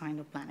this kind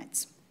of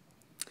planets.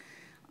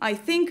 I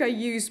think I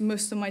used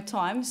most of my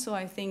time, so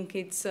I think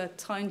it's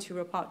time to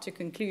wrap up to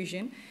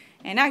conclusion.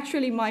 And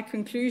actually my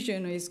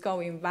conclusion is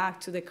going back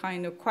to the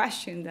kind of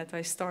question that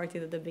I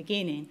started at the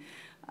beginning,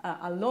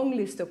 a long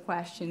list of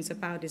questions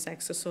about this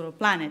exosolar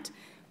planet.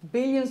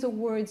 Billions of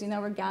words in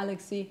our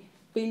galaxy,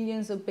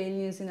 billions of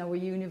billions in our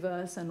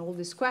universe, and all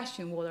this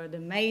question, what are they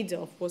made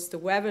of? What's the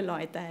weather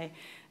like there?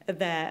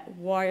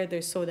 Why are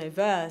they so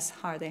diverse?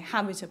 Are they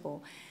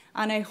habitable?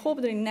 And I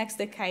hope that in next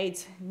decade,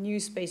 new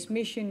space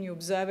mission, new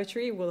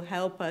observatory will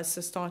help us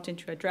starting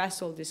to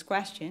address all this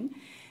question.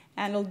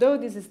 And although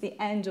this is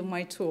the end of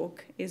my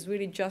talk, it's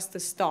really just the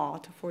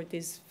start for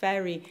this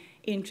very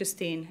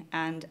interesting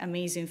and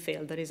amazing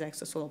field that is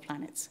exosolar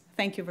planets.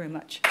 Thank you very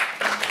much.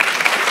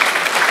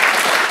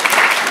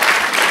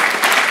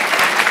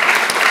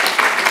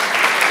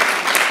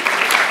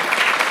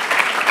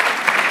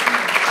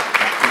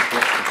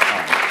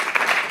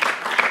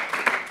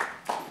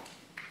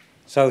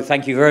 So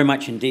thank you very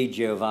much indeed,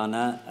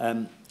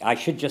 Giovanna. I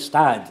should just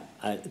add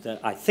that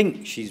I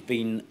think she's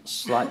been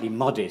slightly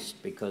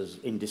modest, because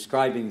in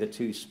describing the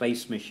two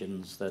space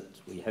missions that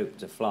we hope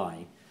to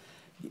fly,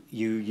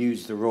 you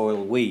use the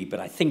royal we, but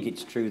I think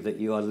it's true that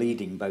you are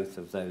leading both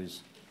of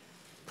those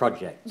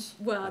projects.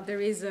 Well,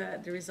 there is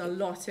a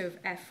lot of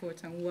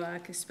effort and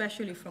work,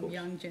 especially from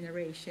young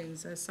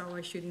generations, so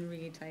I shouldn't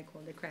really take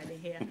all the credit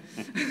here.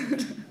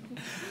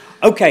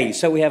 Okay,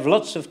 so we have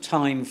lots of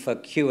time for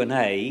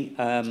Q&A.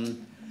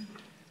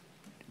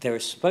 There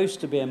is supposed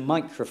to be a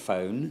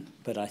microphone,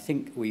 but I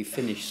think we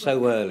finished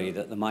so early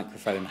that the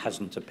microphone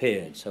hasn't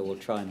appeared, so we'll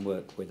try and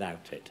work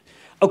without it.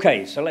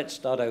 Okay, so let's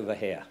start over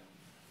here.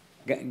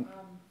 My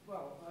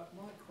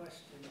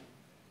question,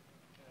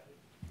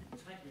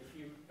 it'll take me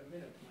a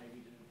minute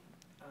maybe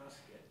to ask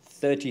it.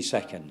 30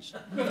 seconds.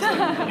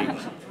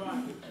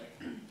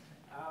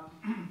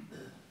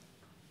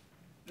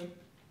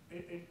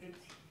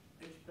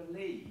 It's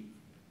believed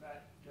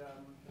that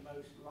the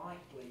most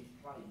likely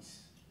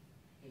place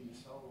in the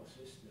solar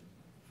system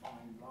to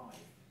find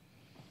life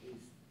is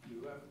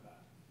Europa,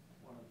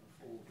 one of the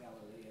 4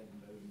 Galilean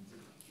moons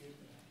of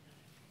Jupiter.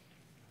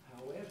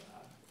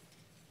 However,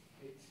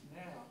 it's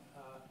now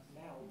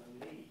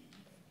believed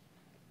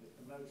that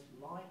the most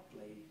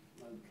likely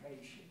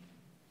location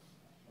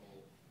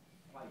or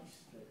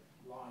place that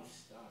life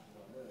started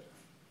on Earth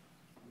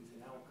was in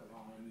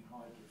alkaline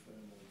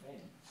hydrothermal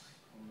vents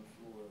on the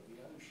floor of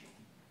the ocean.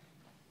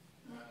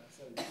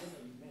 So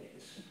given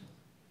this,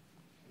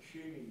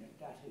 assuming that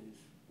that is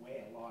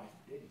where life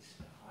did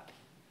start,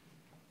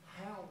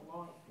 how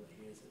likely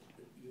is it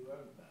that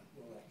Europa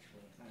will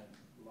actually have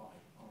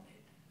life on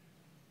it?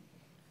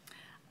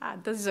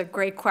 This is a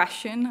great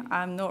question.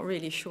 I'm not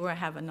really sure I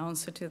have an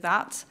answer to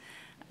that.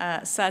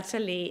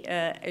 Certainly,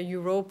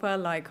 Europa,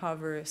 like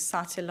our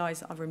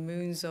satellites, our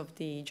moons of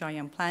the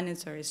giant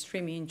planets, are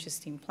extremely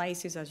interesting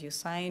places, as you're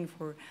saying,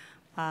 for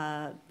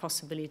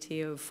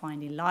possibility of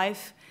finding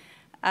life.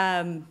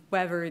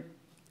 Whether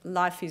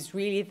life is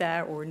really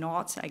there or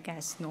not, I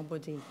guess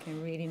nobody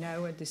can really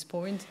know at this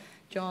point.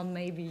 John,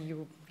 maybe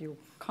you're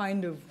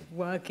kind of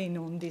working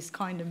on this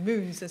kind of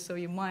moons, so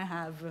you might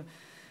have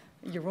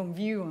your own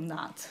view on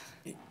that.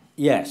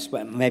 Yes,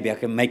 but maybe I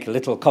can make a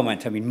little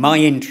comment. I mean, my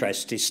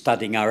interest is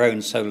studying our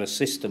own solar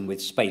system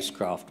with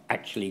spacecraft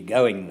actually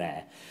going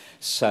there.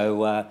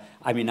 So,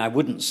 I mean, I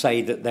wouldn't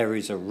say that there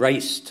is a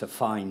race to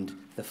find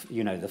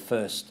the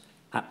first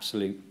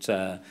absolute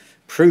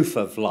proof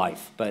of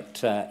life,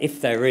 but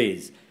if there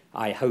is,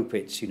 I hope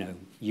it's,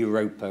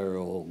 Europa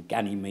or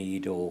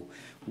Ganymede or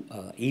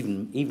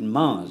even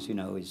Mars,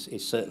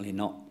 is certainly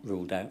not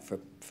ruled out for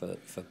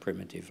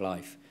primitive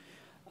life.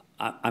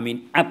 I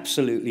mean,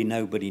 absolutely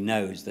nobody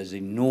knows. There's an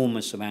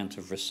enormous amount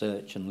of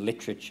research and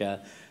literature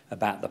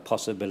about the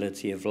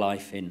possibility of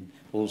life in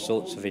all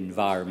sorts of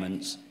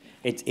environments.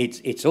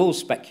 It's all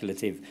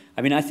speculative.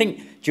 I mean, I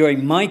think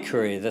during my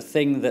career, the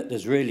thing that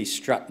has really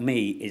struck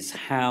me is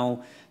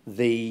how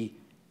the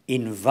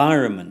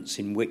environments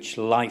in which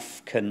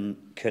life can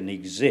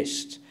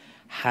exist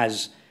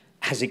has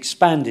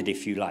expanded,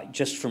 if you like,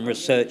 just from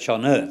research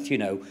on Earth.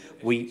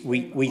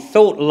 We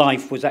thought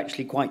life was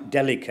actually quite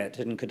delicate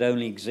and could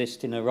only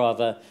exist in a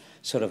rather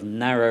sort of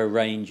narrow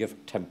range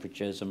of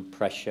temperatures and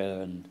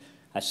pressure and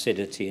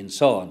acidity and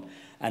so on.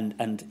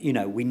 And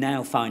we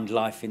now find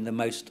life in the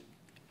most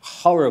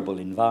horrible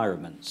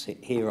environments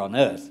here on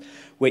Earth,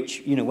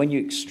 which, when you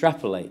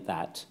extrapolate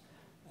that,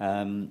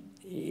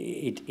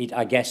 it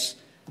I guess,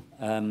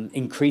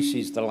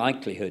 increases the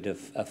likelihood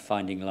of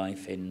finding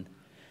life in.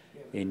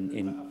 I think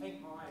my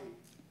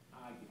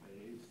argument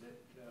is that,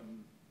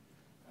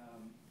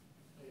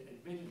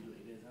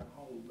 admittedly, there's a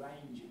whole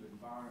range of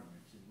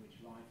environments in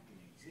which life can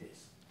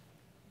exist,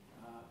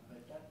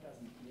 but that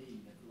doesn't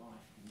mean that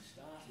life can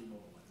start in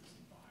all of those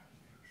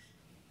environments.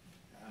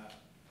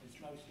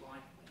 It's most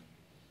likely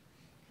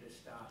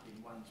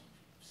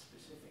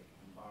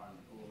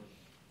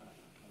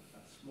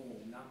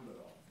small number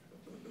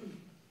of them.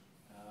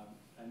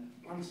 And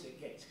once it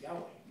gets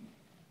going,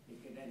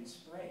 it can then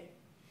spread.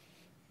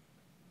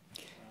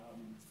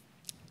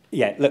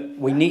 Yeah, look,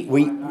 we need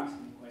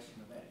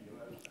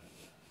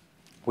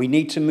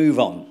to move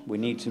on. We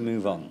need to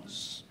move on,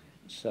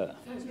 sir.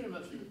 Thanks very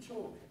much for the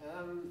talk.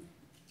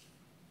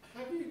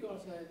 Have you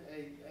got a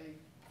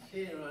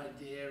clear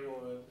idea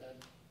or a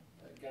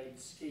great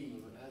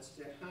scheme as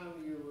to how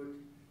you would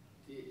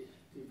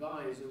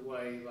devise a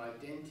way of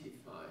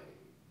identifying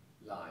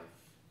life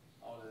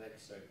on an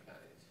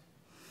exoplanet?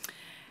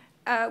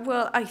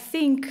 Well, I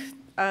think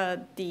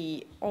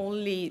the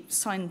only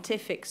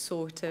scientific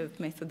sort of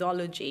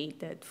methodology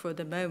that for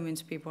the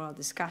moment people are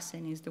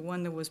discussing is the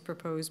one that was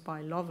proposed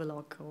by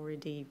Lovelock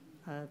already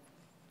a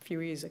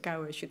few years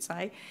ago, I should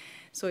say.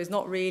 So it's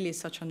not really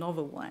such a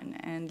novel one.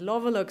 And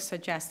Lovelock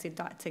suggested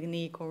that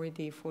technique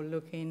already for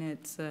looking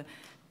at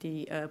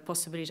the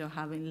possibility of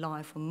having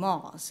life on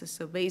Mars.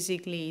 So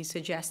basically he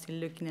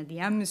suggested looking at the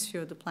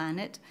atmosphere of the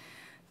planet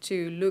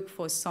to look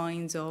for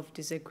signs of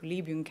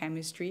disequilibrium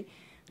chemistry.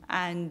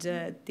 And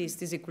this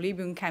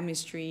disequilibrium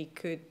chemistry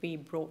could be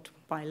brought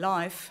by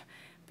life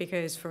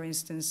because, for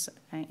instance,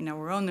 in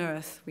our own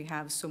Earth, we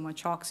have so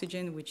much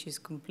oxygen, which is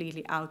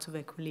completely out of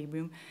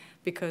equilibrium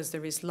because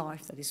there is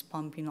life that is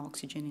pumping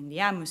oxygen in the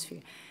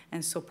atmosphere.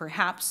 And so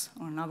perhaps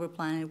on another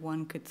planet,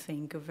 one could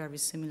think of very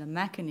similar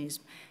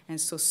mechanism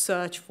and so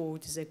search for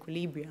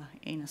disequilibria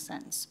in a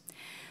sense.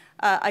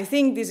 I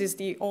think this is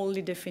the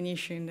only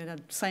definition, a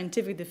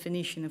scientific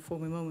definition for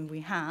the moment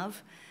we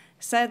have.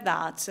 Said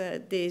that,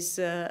 there's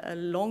a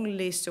long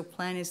list of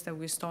planets that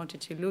we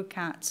started to look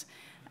at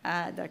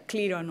that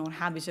clearly are not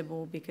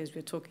habitable because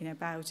we're talking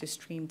about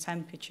extreme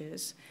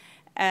temperatures.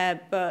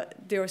 But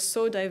they are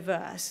so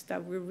diverse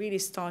that we're really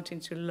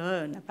starting to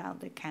learn about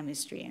the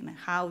chemistry and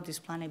how this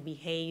planet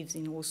behaves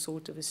in all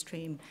sorts of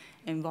extreme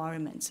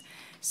environments.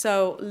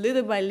 So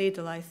little by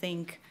little, I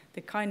think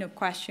the kind of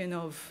question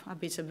of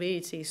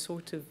habitability is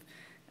sort of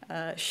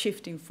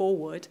shifting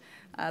forward.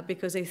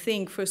 Because I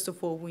think, first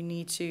of all, we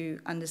need to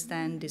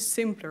understand the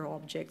simpler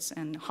objects,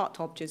 and hot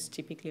objects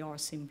typically are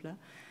simpler,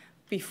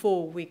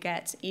 before we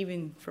get,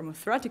 even from a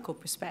theoretical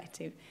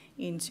perspective,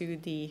 into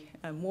the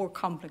more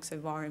complex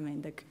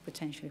environment that could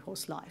potentially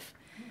host life.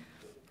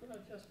 Could I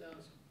just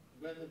ask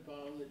whether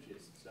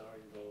biologists are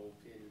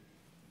involved in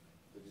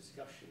the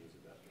discussions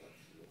about what to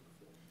look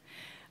for?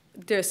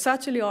 There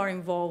certainly are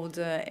involved.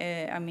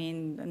 I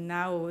mean,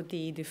 now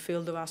the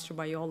field of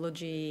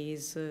astrobiology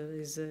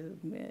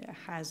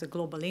has a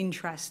global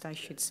interest, I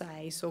should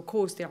say. So, of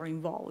course, they are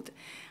involved.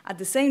 At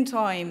the same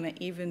time,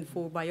 even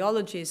for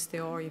biologists, they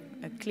are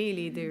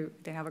clearly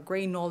they have a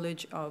great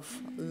knowledge of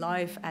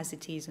life as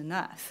it is on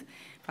Earth.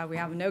 But we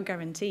have no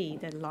guarantee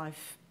that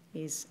life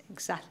is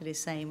exactly the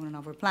same on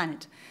another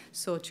planet.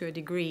 So, to a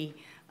degree,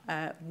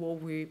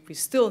 what we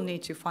still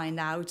need to find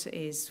out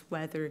is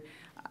whether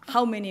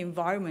how many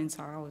environments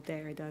are out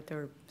there that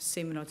are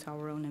similar to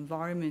our own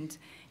environment.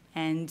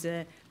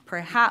 And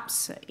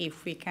perhaps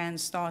if we can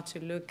start to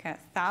look at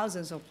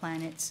thousands of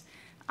planets,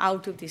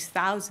 out of these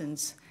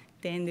thousands,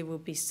 then there will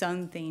be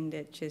something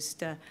that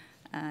just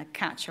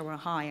catch our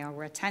eye,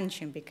 our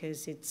attention,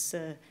 because it's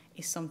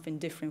something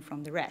different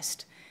from the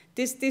rest.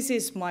 This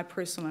is my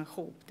personal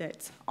hope,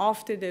 that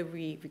after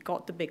we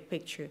got the big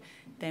picture,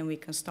 then we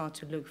can start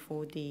to look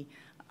for the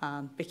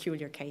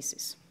peculiar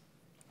cases.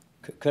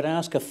 Could I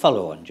ask a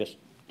follow-on, just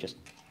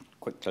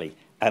quickly?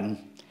 And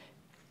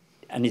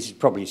this is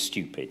probably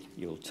stupid,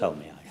 you'll tell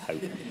me, I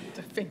hope. I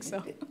don't think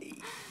so.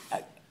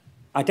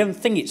 I don't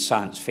think it's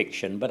science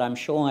fiction, but I'm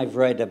sure I've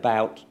read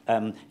about,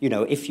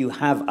 if you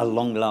have a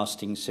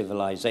long-lasting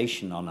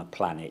civilization on a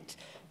planet,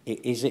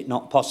 is it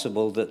not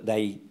possible that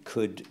they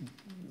could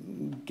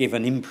give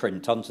an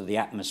imprint onto the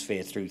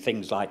atmosphere through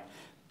things like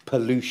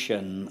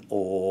pollution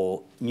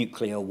or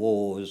nuclear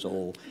wars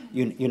or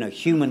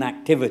human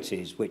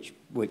activities which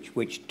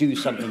do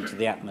something to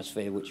the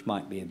atmosphere which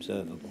might be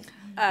observable? Is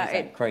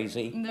that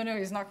crazy? No,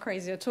 it's not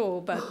crazy at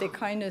all, but the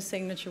kind of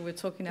signature we're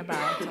talking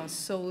about are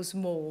so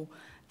small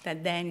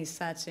that then it's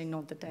certainly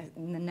not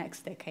in the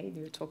next decade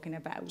you're talking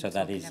about. So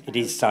it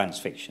is science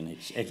fiction.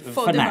 It's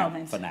for now.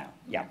 Moment. For now,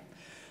 yeah.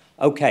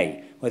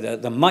 Okay, well,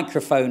 the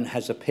microphone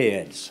has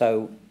appeared.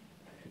 So,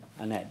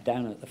 Annette,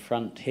 down at the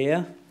front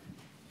here.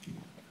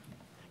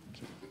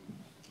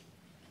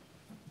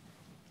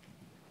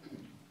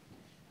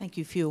 Thank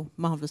you for your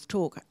marvellous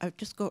talk. I've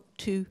just got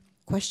two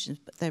questions,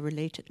 but they're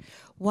related.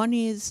 One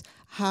is,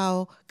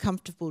 how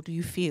comfortable do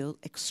you feel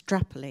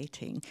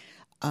extrapolating?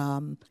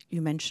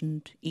 You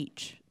mentioned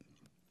each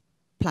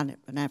planet,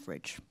 an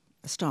average,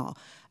 a star.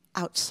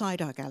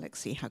 Outside our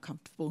galaxy, how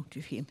comfortable do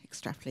you feel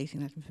extrapolating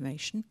that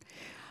information?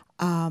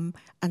 And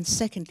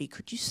secondly,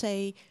 could you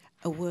say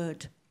a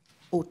word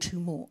or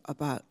two more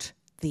about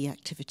the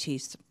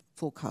activities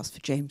forecast for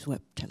James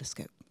Webb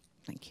Telescope?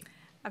 Thank you.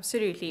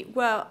 Absolutely.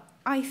 Well,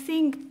 I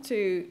think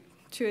to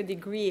a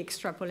degree,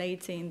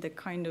 extrapolating the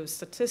kind of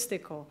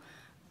statistical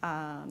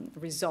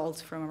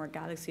results from our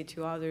galaxy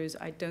to others,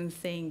 I don't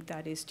think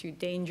that is too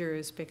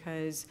dangerous,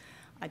 because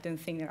I don't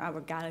think that our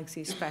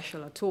galaxy is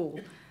special at all.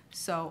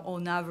 So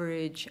on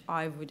average,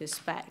 I would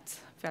expect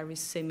very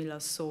similar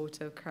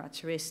sort of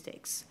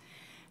characteristics.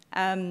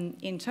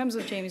 In terms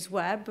of James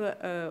Webb,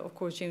 of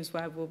course, James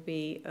Webb will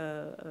be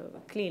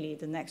clearly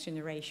the next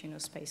generation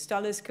of space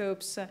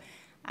telescopes,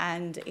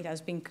 and it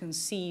has been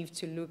conceived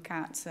to look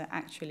at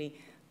actually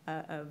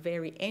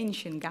very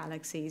ancient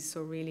galaxies,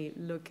 so really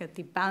look at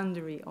the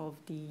boundary of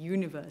the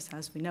universe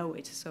as we know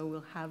it. So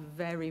we'll have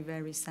very,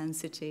 very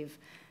sensitive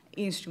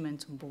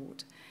instruments on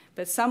board.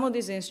 But some of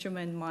these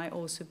instruments might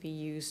also be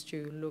used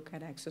to look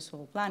at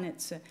exosolar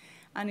planets.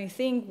 And I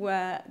think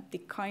where the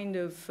kind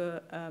of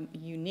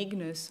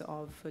uniqueness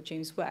of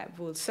James Webb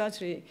will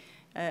certainly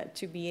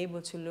to be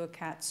able to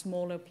look at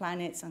smaller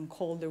planets and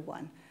colder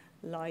ones,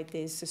 like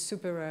these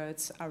super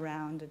Earths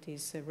around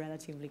this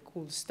relatively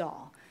cool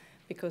star.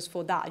 Because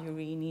for that, you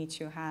really need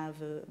to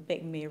have a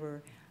big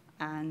mirror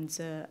and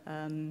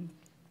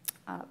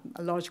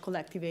a large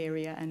collective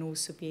area, and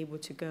also be able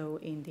to go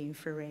in the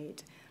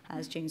infrared,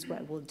 as James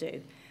Webb will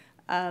do.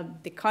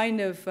 The kind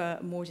of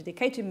more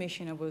dedicated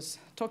mission I was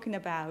talking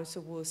about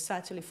will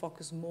certainly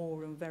focus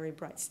more on very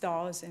bright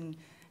stars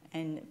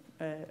and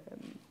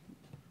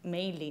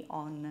mainly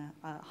on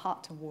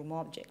hot and warm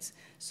objects.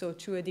 So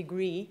to a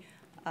degree,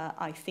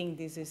 I think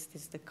this is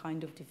the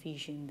kind of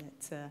division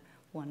that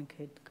one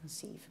could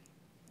conceive.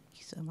 Thank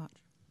you so much.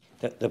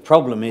 The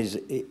problem is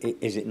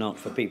it not,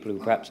 for people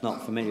who are perhaps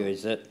not familiar,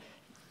 is that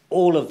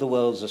all of the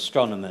world's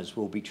astronomers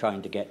will be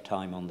trying to get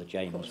time on the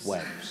James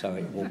Webb, so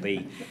it will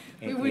be...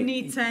 We will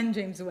need 10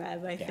 James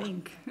Webb, I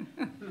think.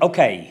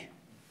 Okay,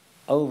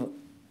 over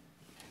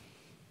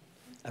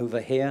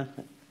here.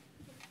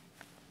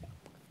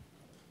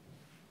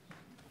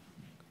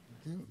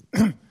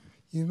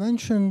 You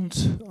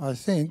mentioned, I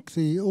think,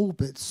 the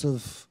orbits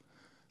of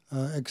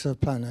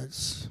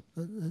exoplanets.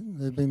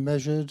 They've been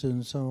measured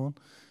and so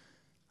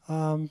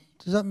on.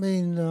 Does that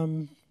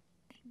mean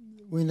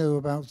we know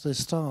about the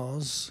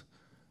stars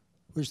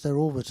which they're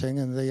orbiting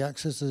and the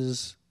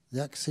axes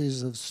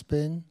of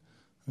spin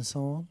and so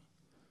on?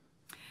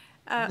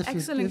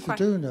 Excellent question. If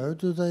you do know,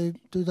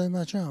 do they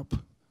match up?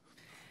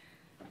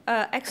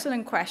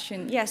 Excellent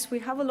question. Yes, we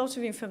have a lot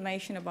of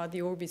information about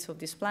the orbits of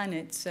these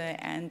planets,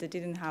 and I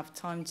didn't have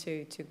time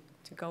to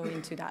go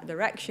into that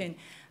direction.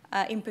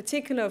 In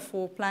particular,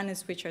 for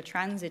planets which are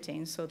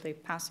transiting, so they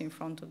pass in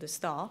front of the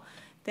star,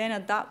 then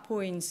at that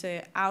point,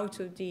 out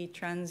of the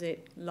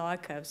transit line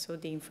curve, so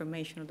the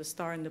information of the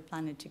star and the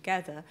planet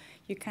together,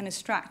 you can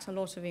extract a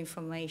lot of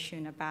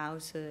information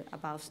about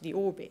the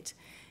orbit.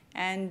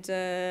 And,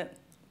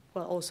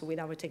 well, also with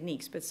our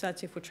techniques, but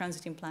certainly for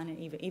transiting planet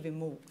even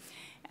more.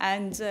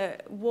 And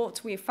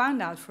what we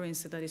found out, for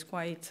instance, that is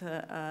quite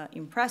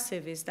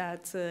impressive is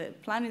that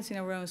planets in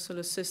our own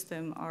solar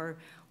system are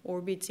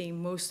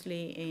orbiting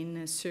mostly in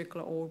a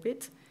circular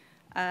orbit.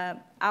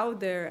 Out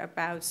there,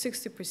 about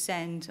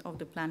 60% of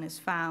the planets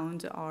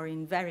found are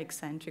in very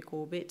eccentric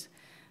orbit,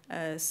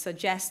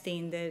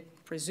 suggesting that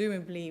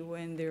presumably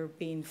when they're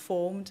being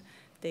formed,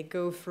 they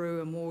go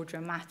through a more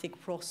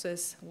dramatic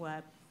process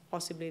where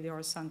possibly there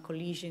are some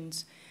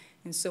collisions.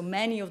 And so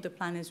many of the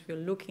planets we're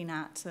looking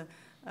at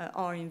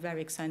are in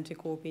very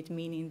eccentric orbit,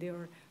 meaning they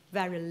are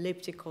very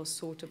elliptical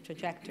sort of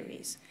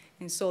trajectories.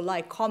 And so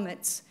like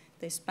comets,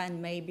 they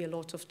spend maybe a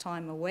lot of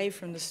time away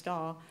from the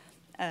star,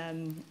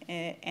 and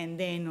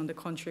then on the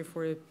contrary,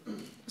 for a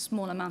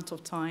small amount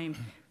of time,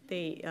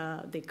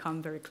 they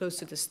come very close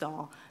to the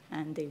star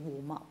and they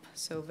warm up.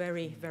 So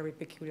very, very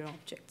peculiar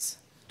objects.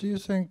 Do you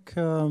think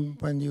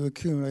when you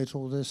accumulate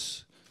all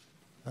this,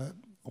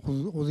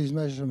 all these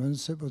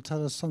measurements, it will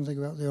tell us something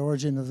about the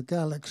origin of the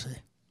galaxy?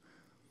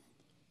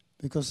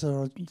 Because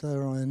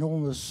there are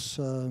enormous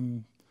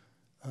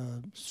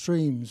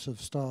streams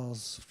of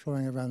stars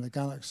flowing around the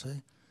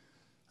galaxy,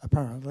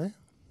 apparently.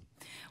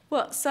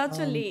 Well,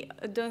 certainly,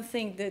 I don't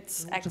think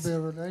that's... There ought to be a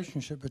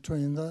relationship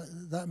between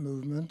that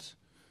movement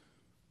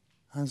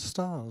and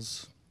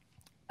stars.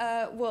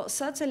 Well,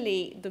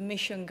 certainly the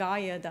mission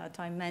Gaia that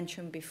I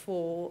mentioned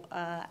before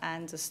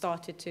and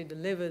started to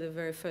deliver the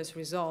very first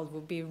result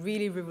will be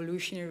really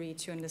revolutionary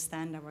to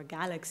understand our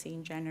galaxy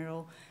in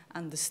general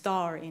and the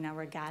star in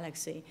our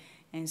galaxy.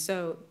 And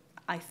so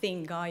I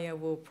think Gaia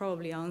will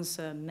probably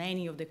answer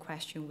many of the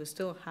questions we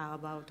still have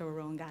about our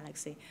own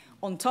galaxy.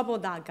 On top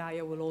of that,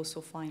 Gaia will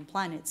also find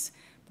planets.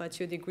 But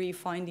to a degree,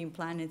 finding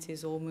planets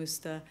is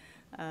almost a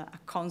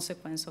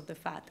consequence of the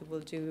fact that we'll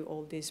do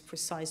all these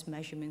precise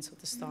measurements of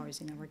the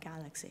stars in our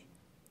galaxy.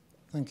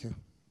 Thank you.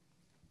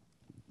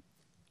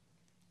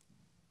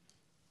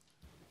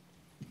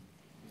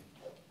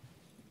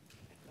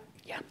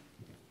 Yeah.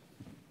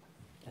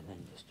 And then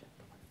just check.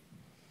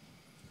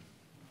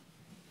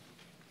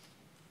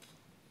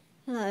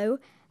 Hello.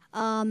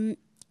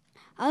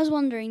 I was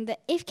wondering that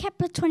if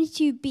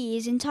Kepler-22b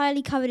is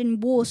entirely covered in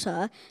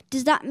water,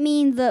 does that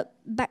mean that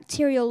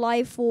bacterial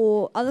life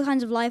or other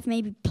kinds of life,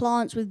 maybe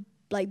plants with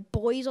like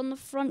buoys on the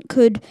front,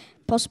 could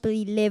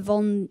possibly live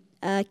on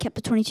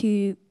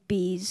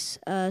Kepler-22b's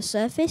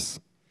surface?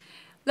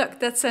 Look,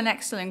 that's an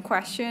excellent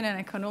question, and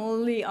I can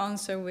only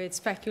answer with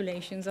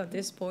speculations at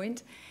this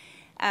point.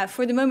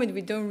 For the moment,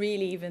 we don't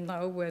really even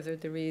know whether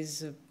there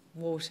is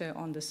water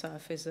on the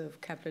surface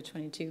of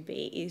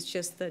Kepler-22b. It's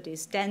just that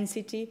its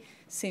density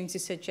seems to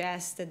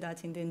suggest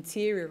that in the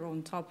interior,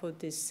 on top of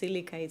these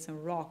silicates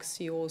and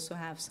rocks, you also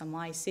have some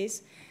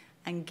ices.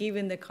 And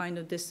given the kind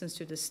of distance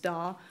to the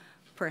star,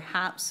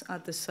 perhaps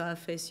at the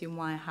surface you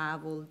might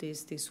have all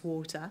this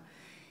water.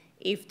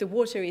 If the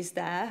water is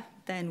there,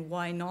 then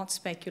why not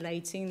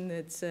speculating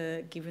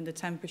that given the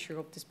temperature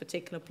of this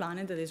particular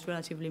planet that is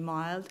relatively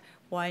mild,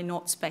 why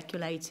not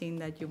speculating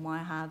that you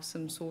might have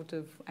some sort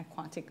of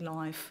aquatic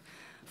life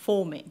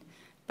forming?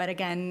 But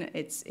again,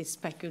 it's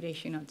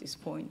speculation at this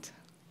point.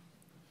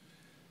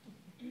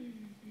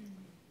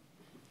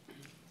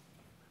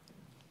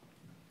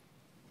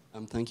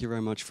 Thank you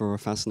very much for a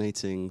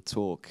fascinating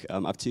talk. I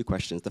have two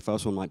questions. The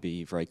first one might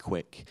be very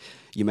quick.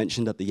 You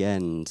mentioned at the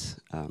end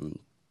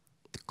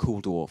the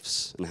cool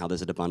dwarfs and how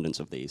there's an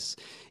abundance of these.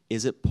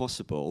 Is it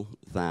possible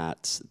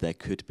that there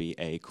could be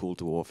a cool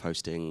dwarf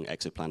hosting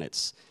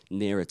exoplanets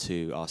nearer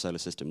to our solar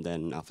system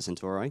than Alpha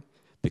Centauri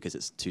because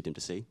it's too dim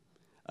to see?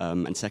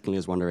 And secondly, I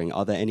was wondering,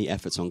 are there any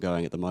efforts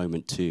ongoing at the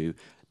moment to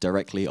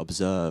directly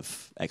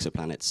observe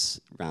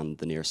exoplanets around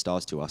the nearest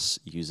stars to us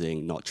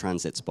using not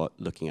transits but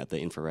looking at the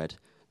infrared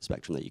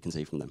spectrum that you can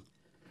see from them?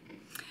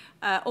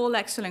 All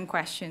excellent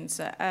questions.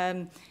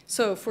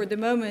 So for the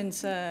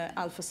moment,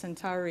 Alpha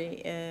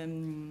Centauri,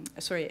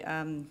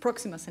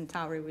 Proxima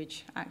Centauri,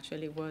 which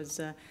actually was,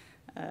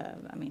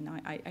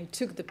 I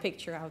took the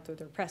picture out of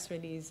the press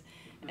release,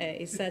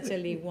 is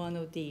certainly one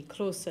of the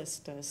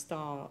closest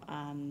star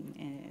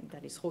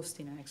that is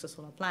hosting an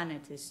exosolar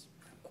planet. Is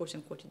quote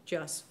unquote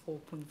just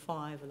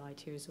 4.5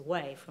 light years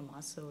away from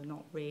us, so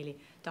not really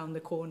down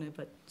the corner,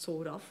 but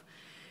sort of.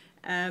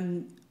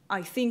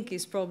 I think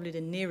is probably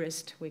the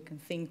nearest we can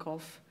think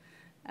of.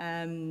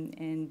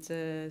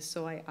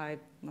 So I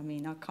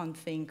can't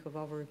think of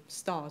other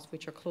stars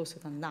which are closer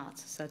than that,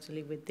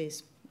 certainly with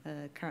these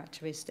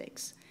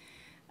characteristics.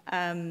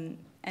 And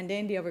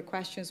then the other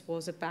questions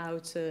was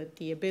about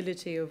the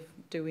ability of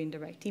doing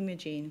direct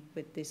imaging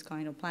with this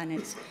kind of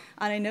planets.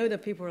 And I know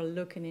that people are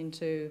looking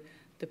into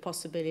the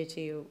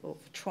possibility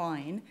of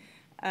trying.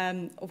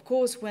 Of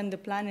course, when the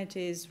planet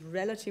is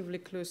relatively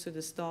close to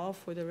the star,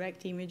 for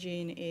direct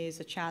imaging is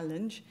a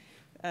challenge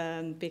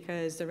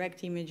because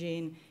direct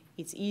imaging,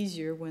 it's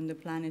easier when the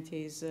planet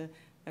is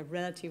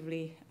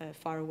relatively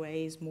far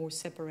away, is more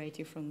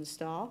separated from the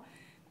star.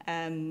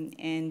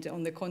 And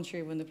on the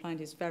contrary, when the planet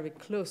is very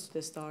close to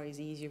the star, it's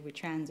easier with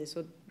transit.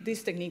 So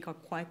these techniques are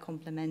quite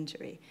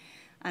complementary.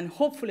 And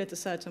hopefully at a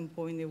certain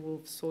point, they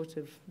will sort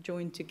of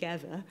join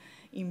together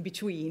in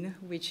between,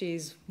 which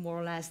is more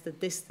or less the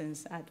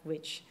distance at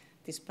which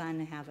this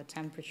planet have a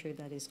temperature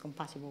that is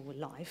compatible with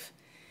life.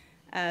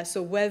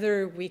 So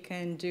whether we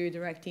can do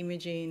direct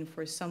imaging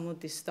for some of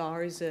these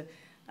stars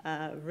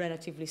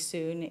relatively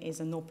soon is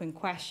an open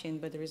question,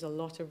 but there is a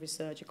lot of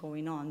research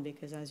going on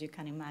because, as you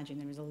can imagine,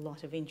 there is a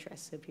lot of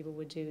interest. So people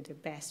would do their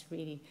best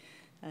really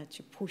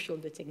to push all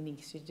the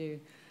techniques to do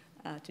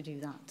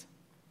that.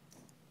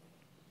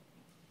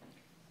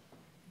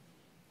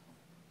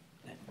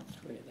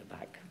 Three at the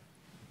back.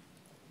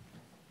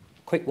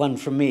 Quick one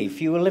from me.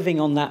 If you were living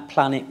on that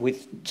planet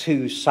with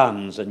two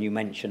suns, and you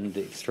mentioned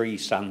 3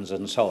 suns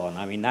and so on,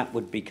 I mean, that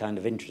would be kind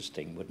of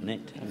interesting, wouldn't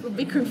it? It would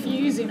be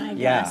confusing, I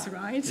guess,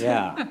 right?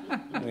 Yeah.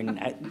 I mean,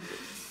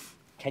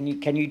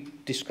 can you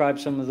describe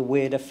some of the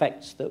weird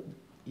effects that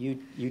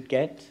you'd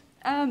get?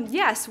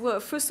 Yes, well,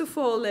 first of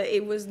all,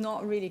 it was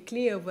not really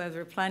clear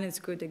whether planets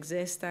could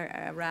exist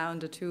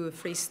around 2 or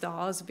 3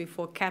 stars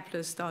before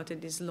Kepler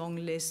started this long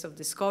list of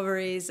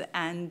discoveries.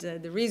 And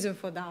the reason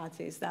for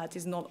that is that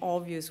it's not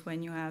obvious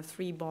when you have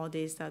 3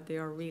 bodies that they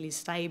are really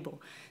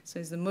stable. So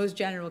it's the most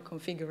general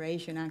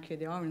configuration, actually,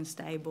 they are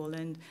unstable,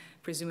 and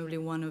presumably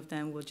one of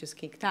them will just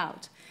kicked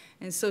out.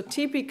 And so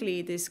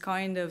typically, this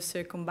kind of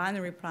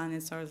circumboundary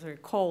planets, as they're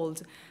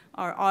called,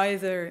 are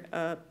either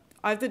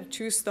the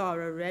 2 stars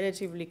are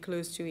relatively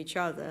close to each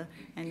other,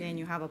 and then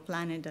you have a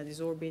planet that is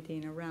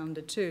orbiting around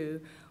the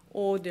 2,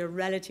 or they're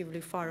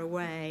relatively far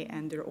away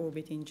and they're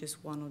orbiting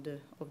just one of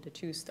the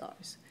 2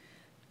 stars.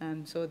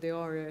 So there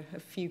are a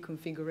few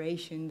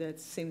configurations that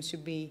seems to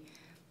be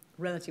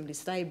relatively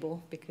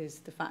stable, because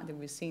the fact that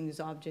we're seeing these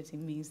objects, it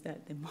means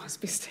that they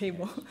must be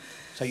stable.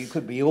 So you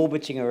could be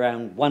orbiting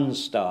around one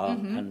star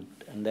and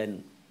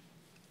then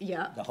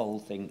the whole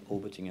thing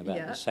orbiting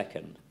about the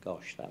second.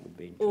 Gosh, that would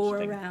be interesting. Or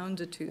around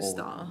the 2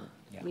 star,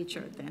 which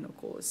are then, of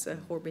course,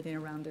 orbiting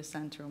around the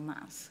center of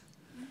mass.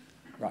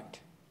 Right.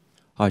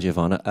 Hi,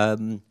 Giovanna.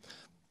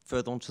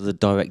 Further on to the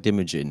direct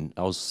imaging,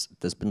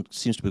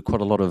 seems to be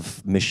quite a lot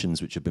of missions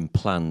which have been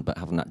planned but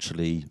haven't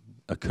actually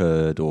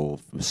occurred or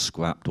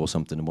scrapped or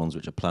something, and ones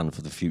which are planned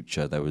for the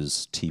future. There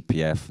was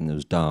TPF and there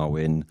was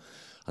Darwin.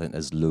 I think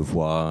there's Le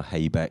Voir,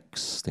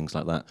 Habex, things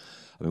like that.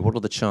 I mean, what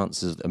are the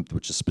chances,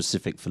 which are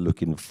specific for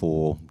looking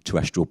for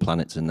terrestrial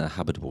planets in their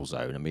habitable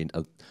zone? I mean,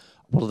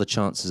 what are the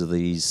chances of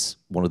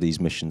one of these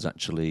missions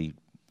actually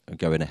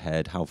going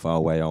ahead? How far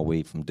away are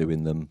we from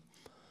doing them?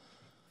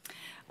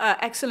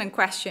 Excellent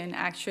question.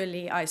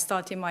 Actually, I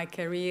started my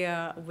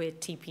career with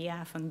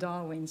TPF and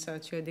Darwin, so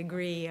to a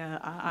degree,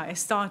 I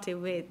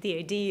started with the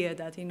idea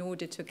that in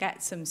order to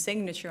get some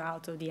signature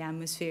out of the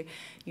atmosphere,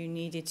 you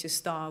needed to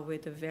start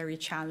with a very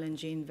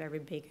challenging, very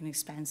big and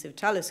expensive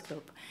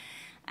telescope.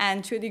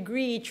 And to a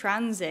degree,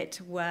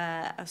 transit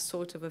were a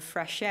sort of a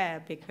fresh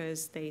air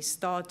because they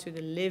start to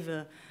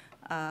deliver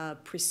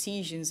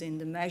precisions in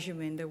the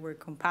measurement that were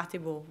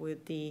compatible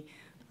with the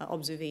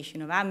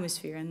observation of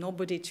atmosphere, and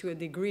nobody to a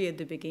degree at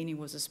the beginning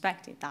was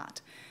expecting that.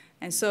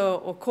 And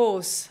so, of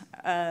course,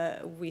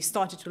 we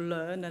started to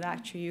learn that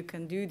actually you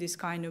can do this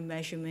kind of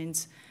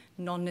measurements,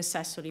 not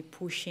necessarily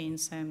pushing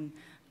some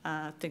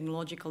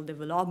technological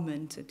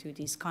development to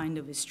this kind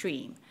of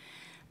extreme.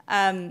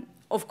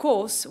 Of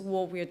course,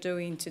 what we're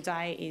doing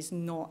today is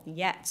not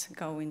yet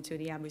going to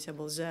the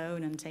habitable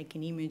zone and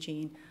taking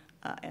images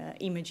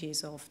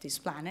of these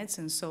planets,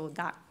 and so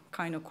that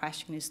kind of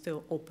question is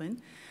still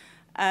open.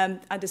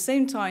 At the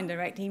same time,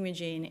 direct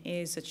imaging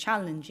is a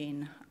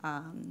challenging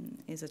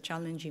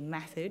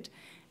method,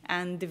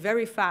 and the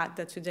very fact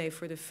that today,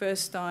 for the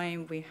first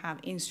time, we have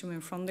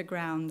instruments from the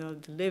ground that are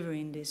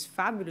delivering these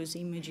fabulous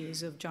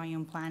images of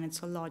giant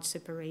planets, a large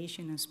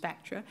separation and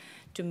spectra,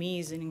 to me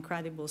is an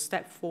incredible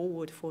step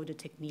forward for the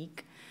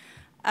technique.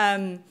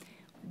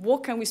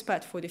 What can we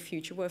expect for the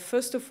future? Well,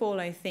 first of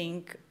all, I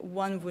think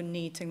one would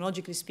need,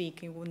 technologically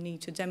speaking, would need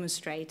to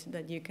demonstrate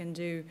that you can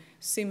do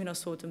similar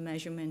sort of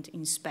measurement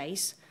in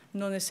space,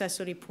 not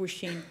necessarily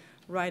pushing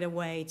right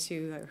away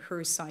to a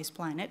Earth-sized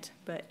planet,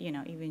 but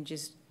even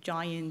just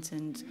giant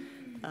and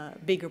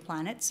bigger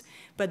planets.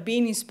 But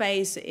being in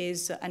space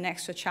is an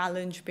extra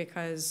challenge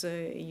because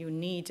you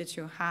need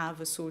to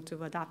have a sort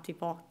of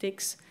adaptive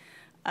optics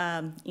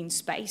in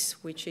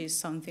space, which is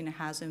something that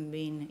hasn't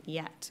been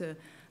yet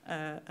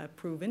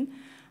proven.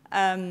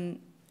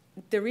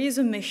 There is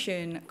a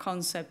mission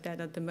concept that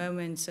at the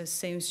moment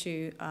seems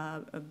to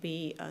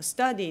be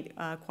studied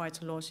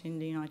quite a lot in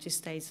the United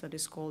States that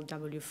is called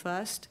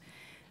WFIRST,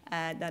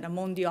 that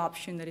among the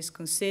options that is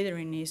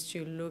considering is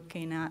to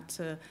looking at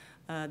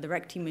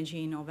direct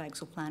imaging of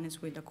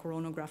exoplanets with a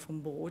coronagraph on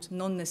board,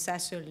 not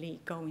necessarily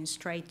going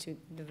straight to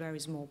the very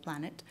small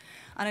planet.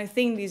 And I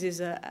think this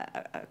is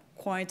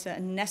quite a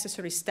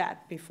necessary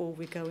step before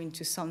we go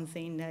into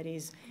something that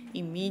is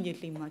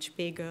immediately much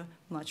bigger,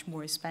 much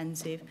more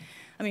expensive.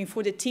 I mean,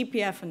 for the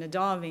TPF and the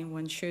Darwin,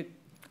 one should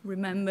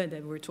remember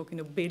that we're talking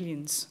of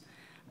billions.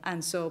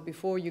 And so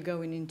before you're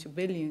going into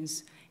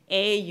billions,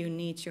 you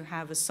need to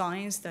have a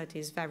science that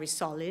is very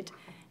solid.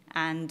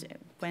 And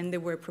when they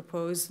were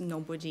proposed,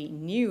 nobody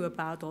knew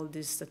about all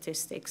these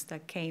statistics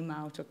that came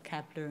out of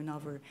Kepler and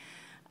other.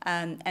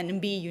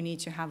 And B, you need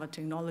to have a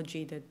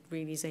technology that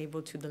really is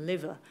able to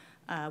deliver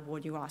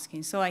what you're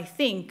asking. So I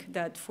think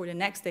that for the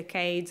next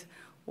decade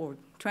or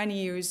 20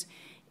 years,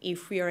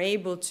 if we are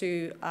able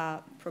to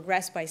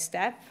progress by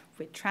step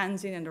with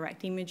transit and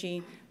direct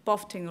imaging,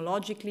 both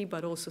technologically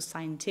but also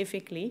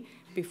scientifically,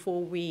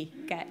 before we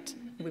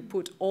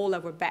put all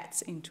our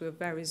bets into a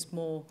very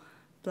small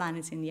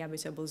planet in the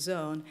habitable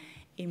zone,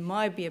 it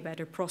might be a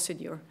better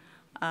procedure,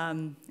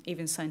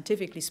 even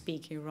scientifically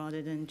speaking,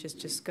 rather than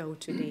just go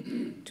to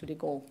the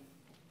goal.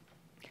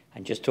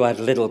 And just to add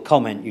a little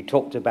comment, you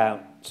talked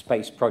about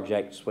space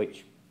projects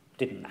which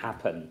didn't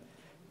happen.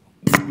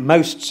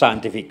 Most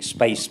scientific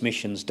space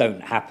missions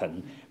don't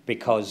happen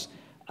because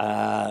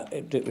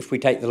if we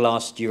take the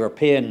last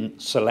European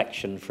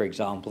selection, for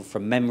example,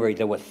 from memory,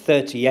 there were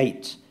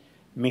 38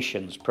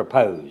 missions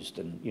proposed,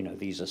 and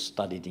these are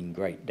studied in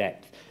great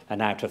depth,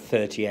 and out of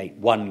 38,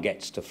 one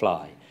gets to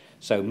fly.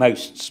 So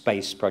most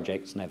space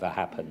projects never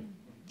happen,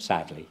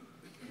 sadly.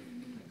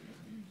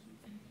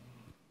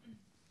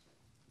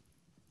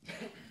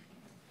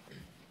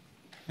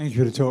 Thank you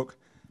for the talk.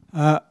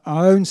 Our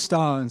own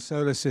star and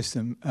solar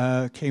system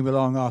came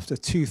along after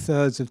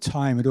 2/3 of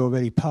time had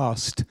already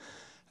passed,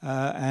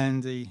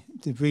 and the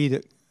debris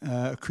that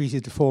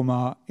accreted to form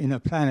our inner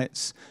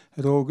planets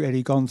had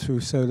already gone through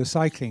solar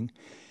cycling.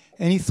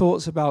 Any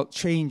thoughts about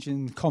change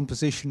in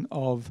composition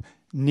of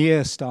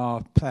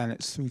near-star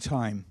planets through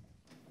time?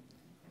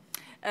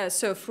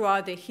 So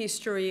throughout the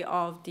history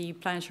of the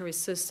planetary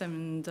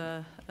system,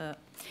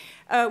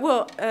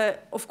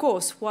 of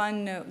course,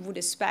 one would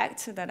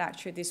expect that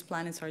actually these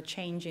planets are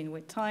changing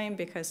with time,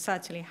 because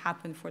certainly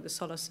happened for the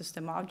solar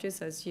system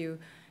objects, as you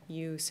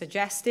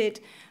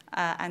suggested,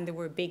 and there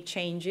were big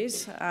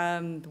changes.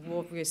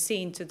 What we're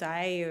seeing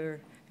today are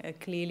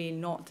clearly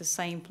not the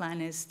same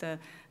planets that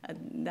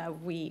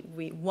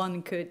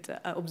one could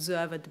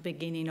observe at the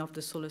beginning of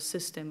the solar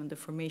system and the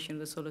formation of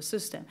the solar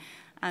system.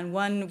 And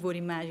one would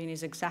imagine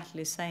is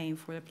exactly the same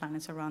for the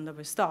planets around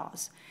our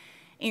stars.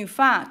 In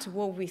fact,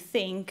 what we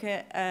think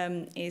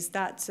is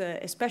that,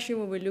 especially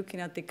when we're looking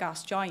at the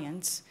gas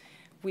giants,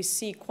 we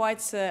see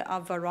quite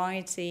a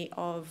variety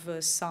of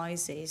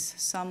sizes.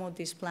 Some of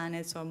these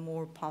planets are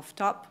more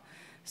puffed up.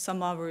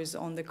 Some others,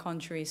 on the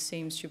contrary,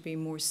 seems to be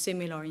more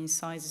similar in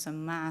sizes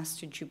and mass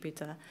to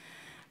Jupiter.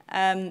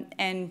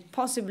 And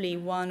possibly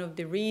one of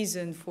the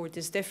reasons for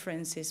this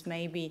difference is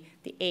maybe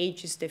the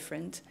age is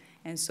different.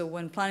 And so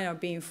when planets are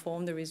being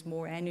formed, there is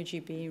more energy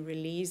being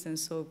released, and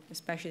so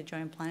especially the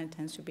giant planet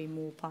tends to be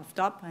more puffed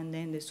up, and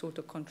then they sort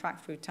of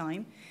contract through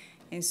time.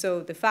 And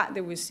so the fact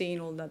that we're seeing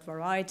all that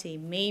variety,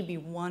 maybe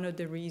one of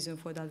the reasons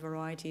for that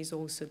variety is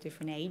also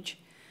different age.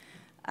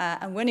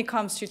 And when it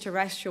comes to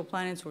terrestrial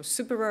planets or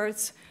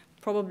super-Earths,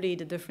 probably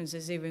the difference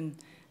is even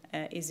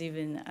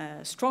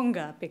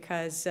stronger,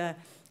 because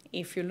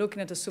if you're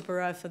looking at a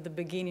super-Earth at the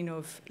beginning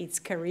of its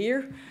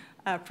career,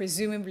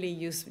 presumably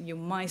you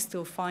might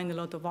still find a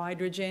lot of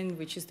hydrogen,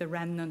 which is the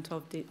remnant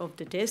of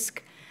the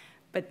disk.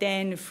 But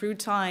then through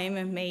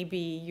time, maybe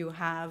you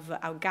have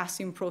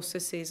outgassing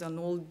processes and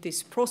all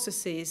these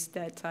processes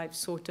that I've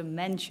sort of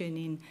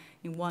mentioned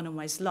in one of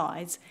my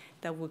slides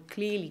that will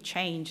clearly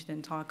change the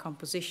entire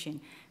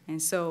composition.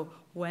 And so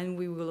when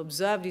we will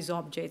observe these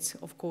objects,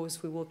 of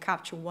course, we will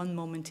capture one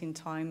moment in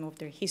time of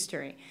their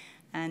history.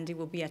 And it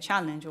will be a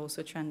challenge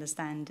also to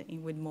understand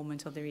in what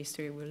moment of their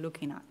history we're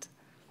looking at.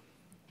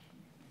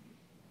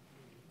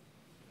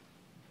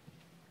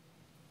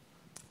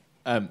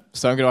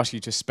 So I'm going to ask you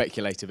to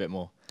speculate a bit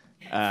more.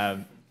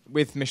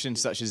 With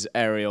missions such as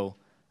Ariel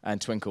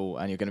and Twinkle,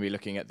 and you're going to be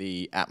looking at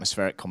the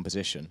atmospheric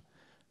composition,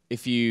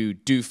 if you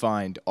do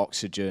find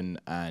oxygen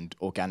and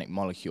organic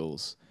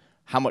molecules,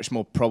 how much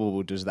more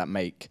probable does that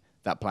make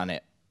that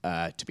planet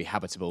to be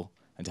habitable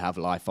and to have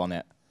life on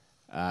it?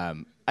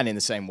 And in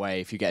the same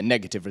way, if you get a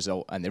negative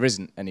result and there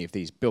isn't any of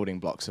these building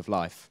blocks of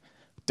life,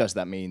 does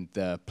that mean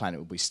the planet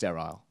will be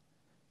sterile?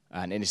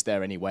 And is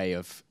there any way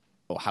of,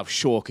 or how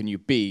sure can you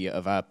be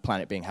of a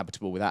planet being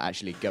habitable without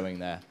actually going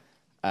there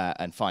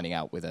and finding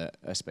out with a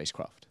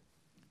spacecraft?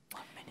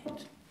 1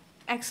 minute.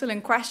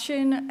 Excellent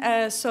question.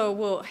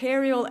 So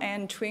Ariel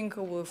and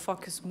Twinkle will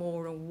focus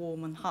more on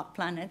warm and hot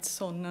planets,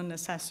 so not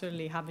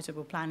necessarily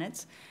habitable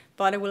planets.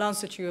 But I will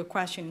answer to your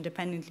question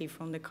independently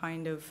from the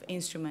kind of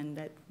instrument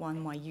that one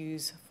might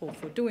use for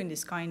doing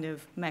this kind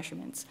of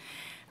measurements.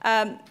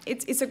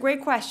 It's a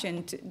great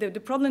question.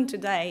 The problem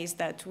today is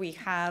that we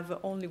have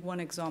only one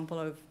example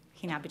of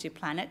inhabited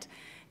planet.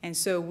 And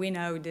so we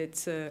know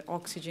that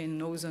oxygen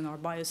and ozone are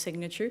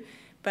biosignature.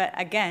 But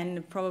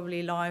again,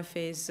 probably life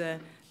is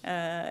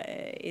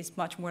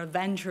much more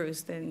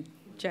adventurous than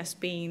just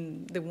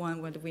being the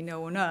one that we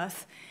know on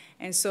Earth.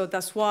 And so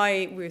that's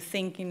why we're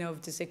thinking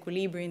of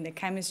disequilibrium in the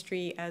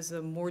chemistry as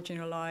a more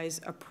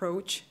generalized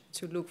approach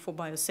to look for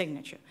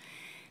biosignature.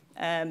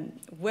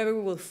 Whether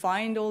we will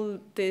find all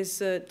this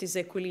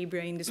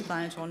disequilibrium in this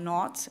planet or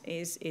not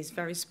is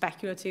very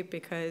speculative,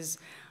 because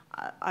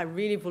I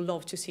really would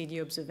love to see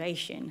the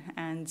observation.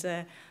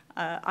 And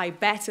I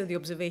bet the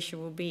observation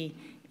will be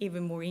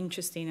even more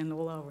interesting than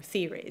all our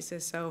theories.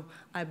 So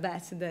I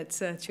bet that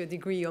to a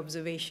degree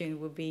observation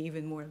will be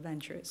even more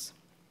adventurous.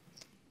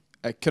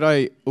 Could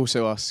I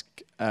also ask,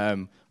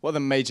 what are the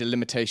major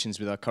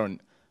limitations with our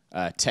current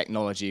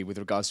technology with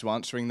regards to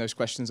answering those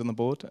questions on the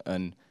board?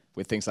 And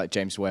with things like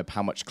James Webb,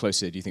 how much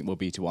closer do you think we'll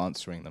be to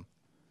answering them?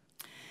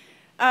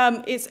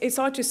 It's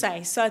hard to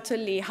say.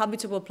 Certainly,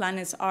 habitable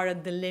planets are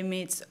at the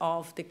limits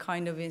of the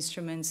kind of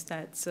instruments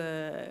that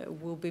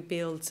will be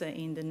built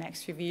in the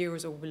next few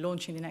years, or will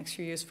launch in the next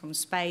few years from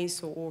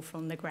space or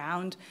from the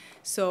ground.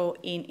 So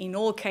in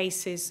all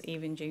cases,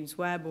 even James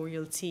Webb or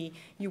ELT,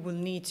 you will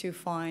need to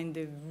find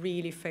a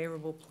really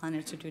favorable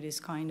planet to do this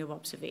kind of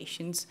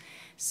observations.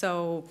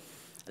 So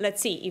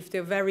let's see, if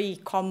they're very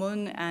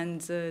common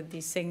and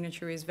the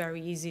signature is very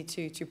easy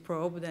to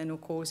probe, then of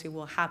course it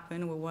will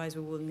happen. Otherwise,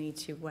 we will need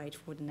to wait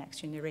for the next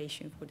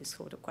generation for this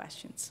sort of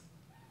questions.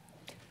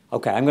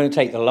 Okay, I'm going to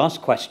take the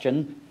last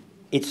question.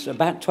 It's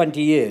about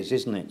 20 years,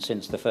 isn't it,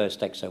 since the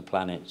first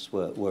exoplanets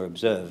were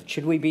observed.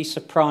 Should we be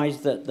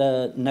surprised that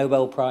the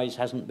Nobel Prize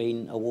hasn't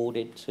been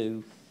awarded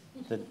to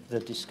the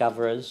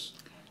discoverers?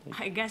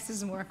 I guess this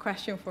is more a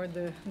question for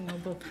the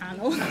Nobel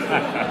panel.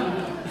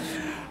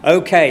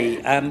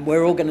 Okay,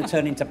 we're all going to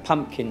turn into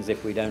pumpkins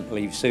if we don't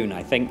leave soon,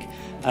 I think.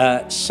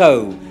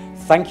 So,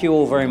 thank you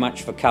all very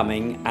much for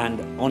coming, and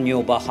on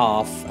your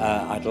behalf,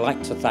 I'd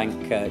like to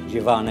thank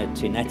Giovanna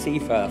Tinetti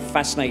for a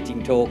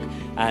fascinating talk,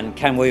 and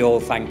can we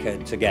all thank her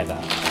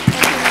together?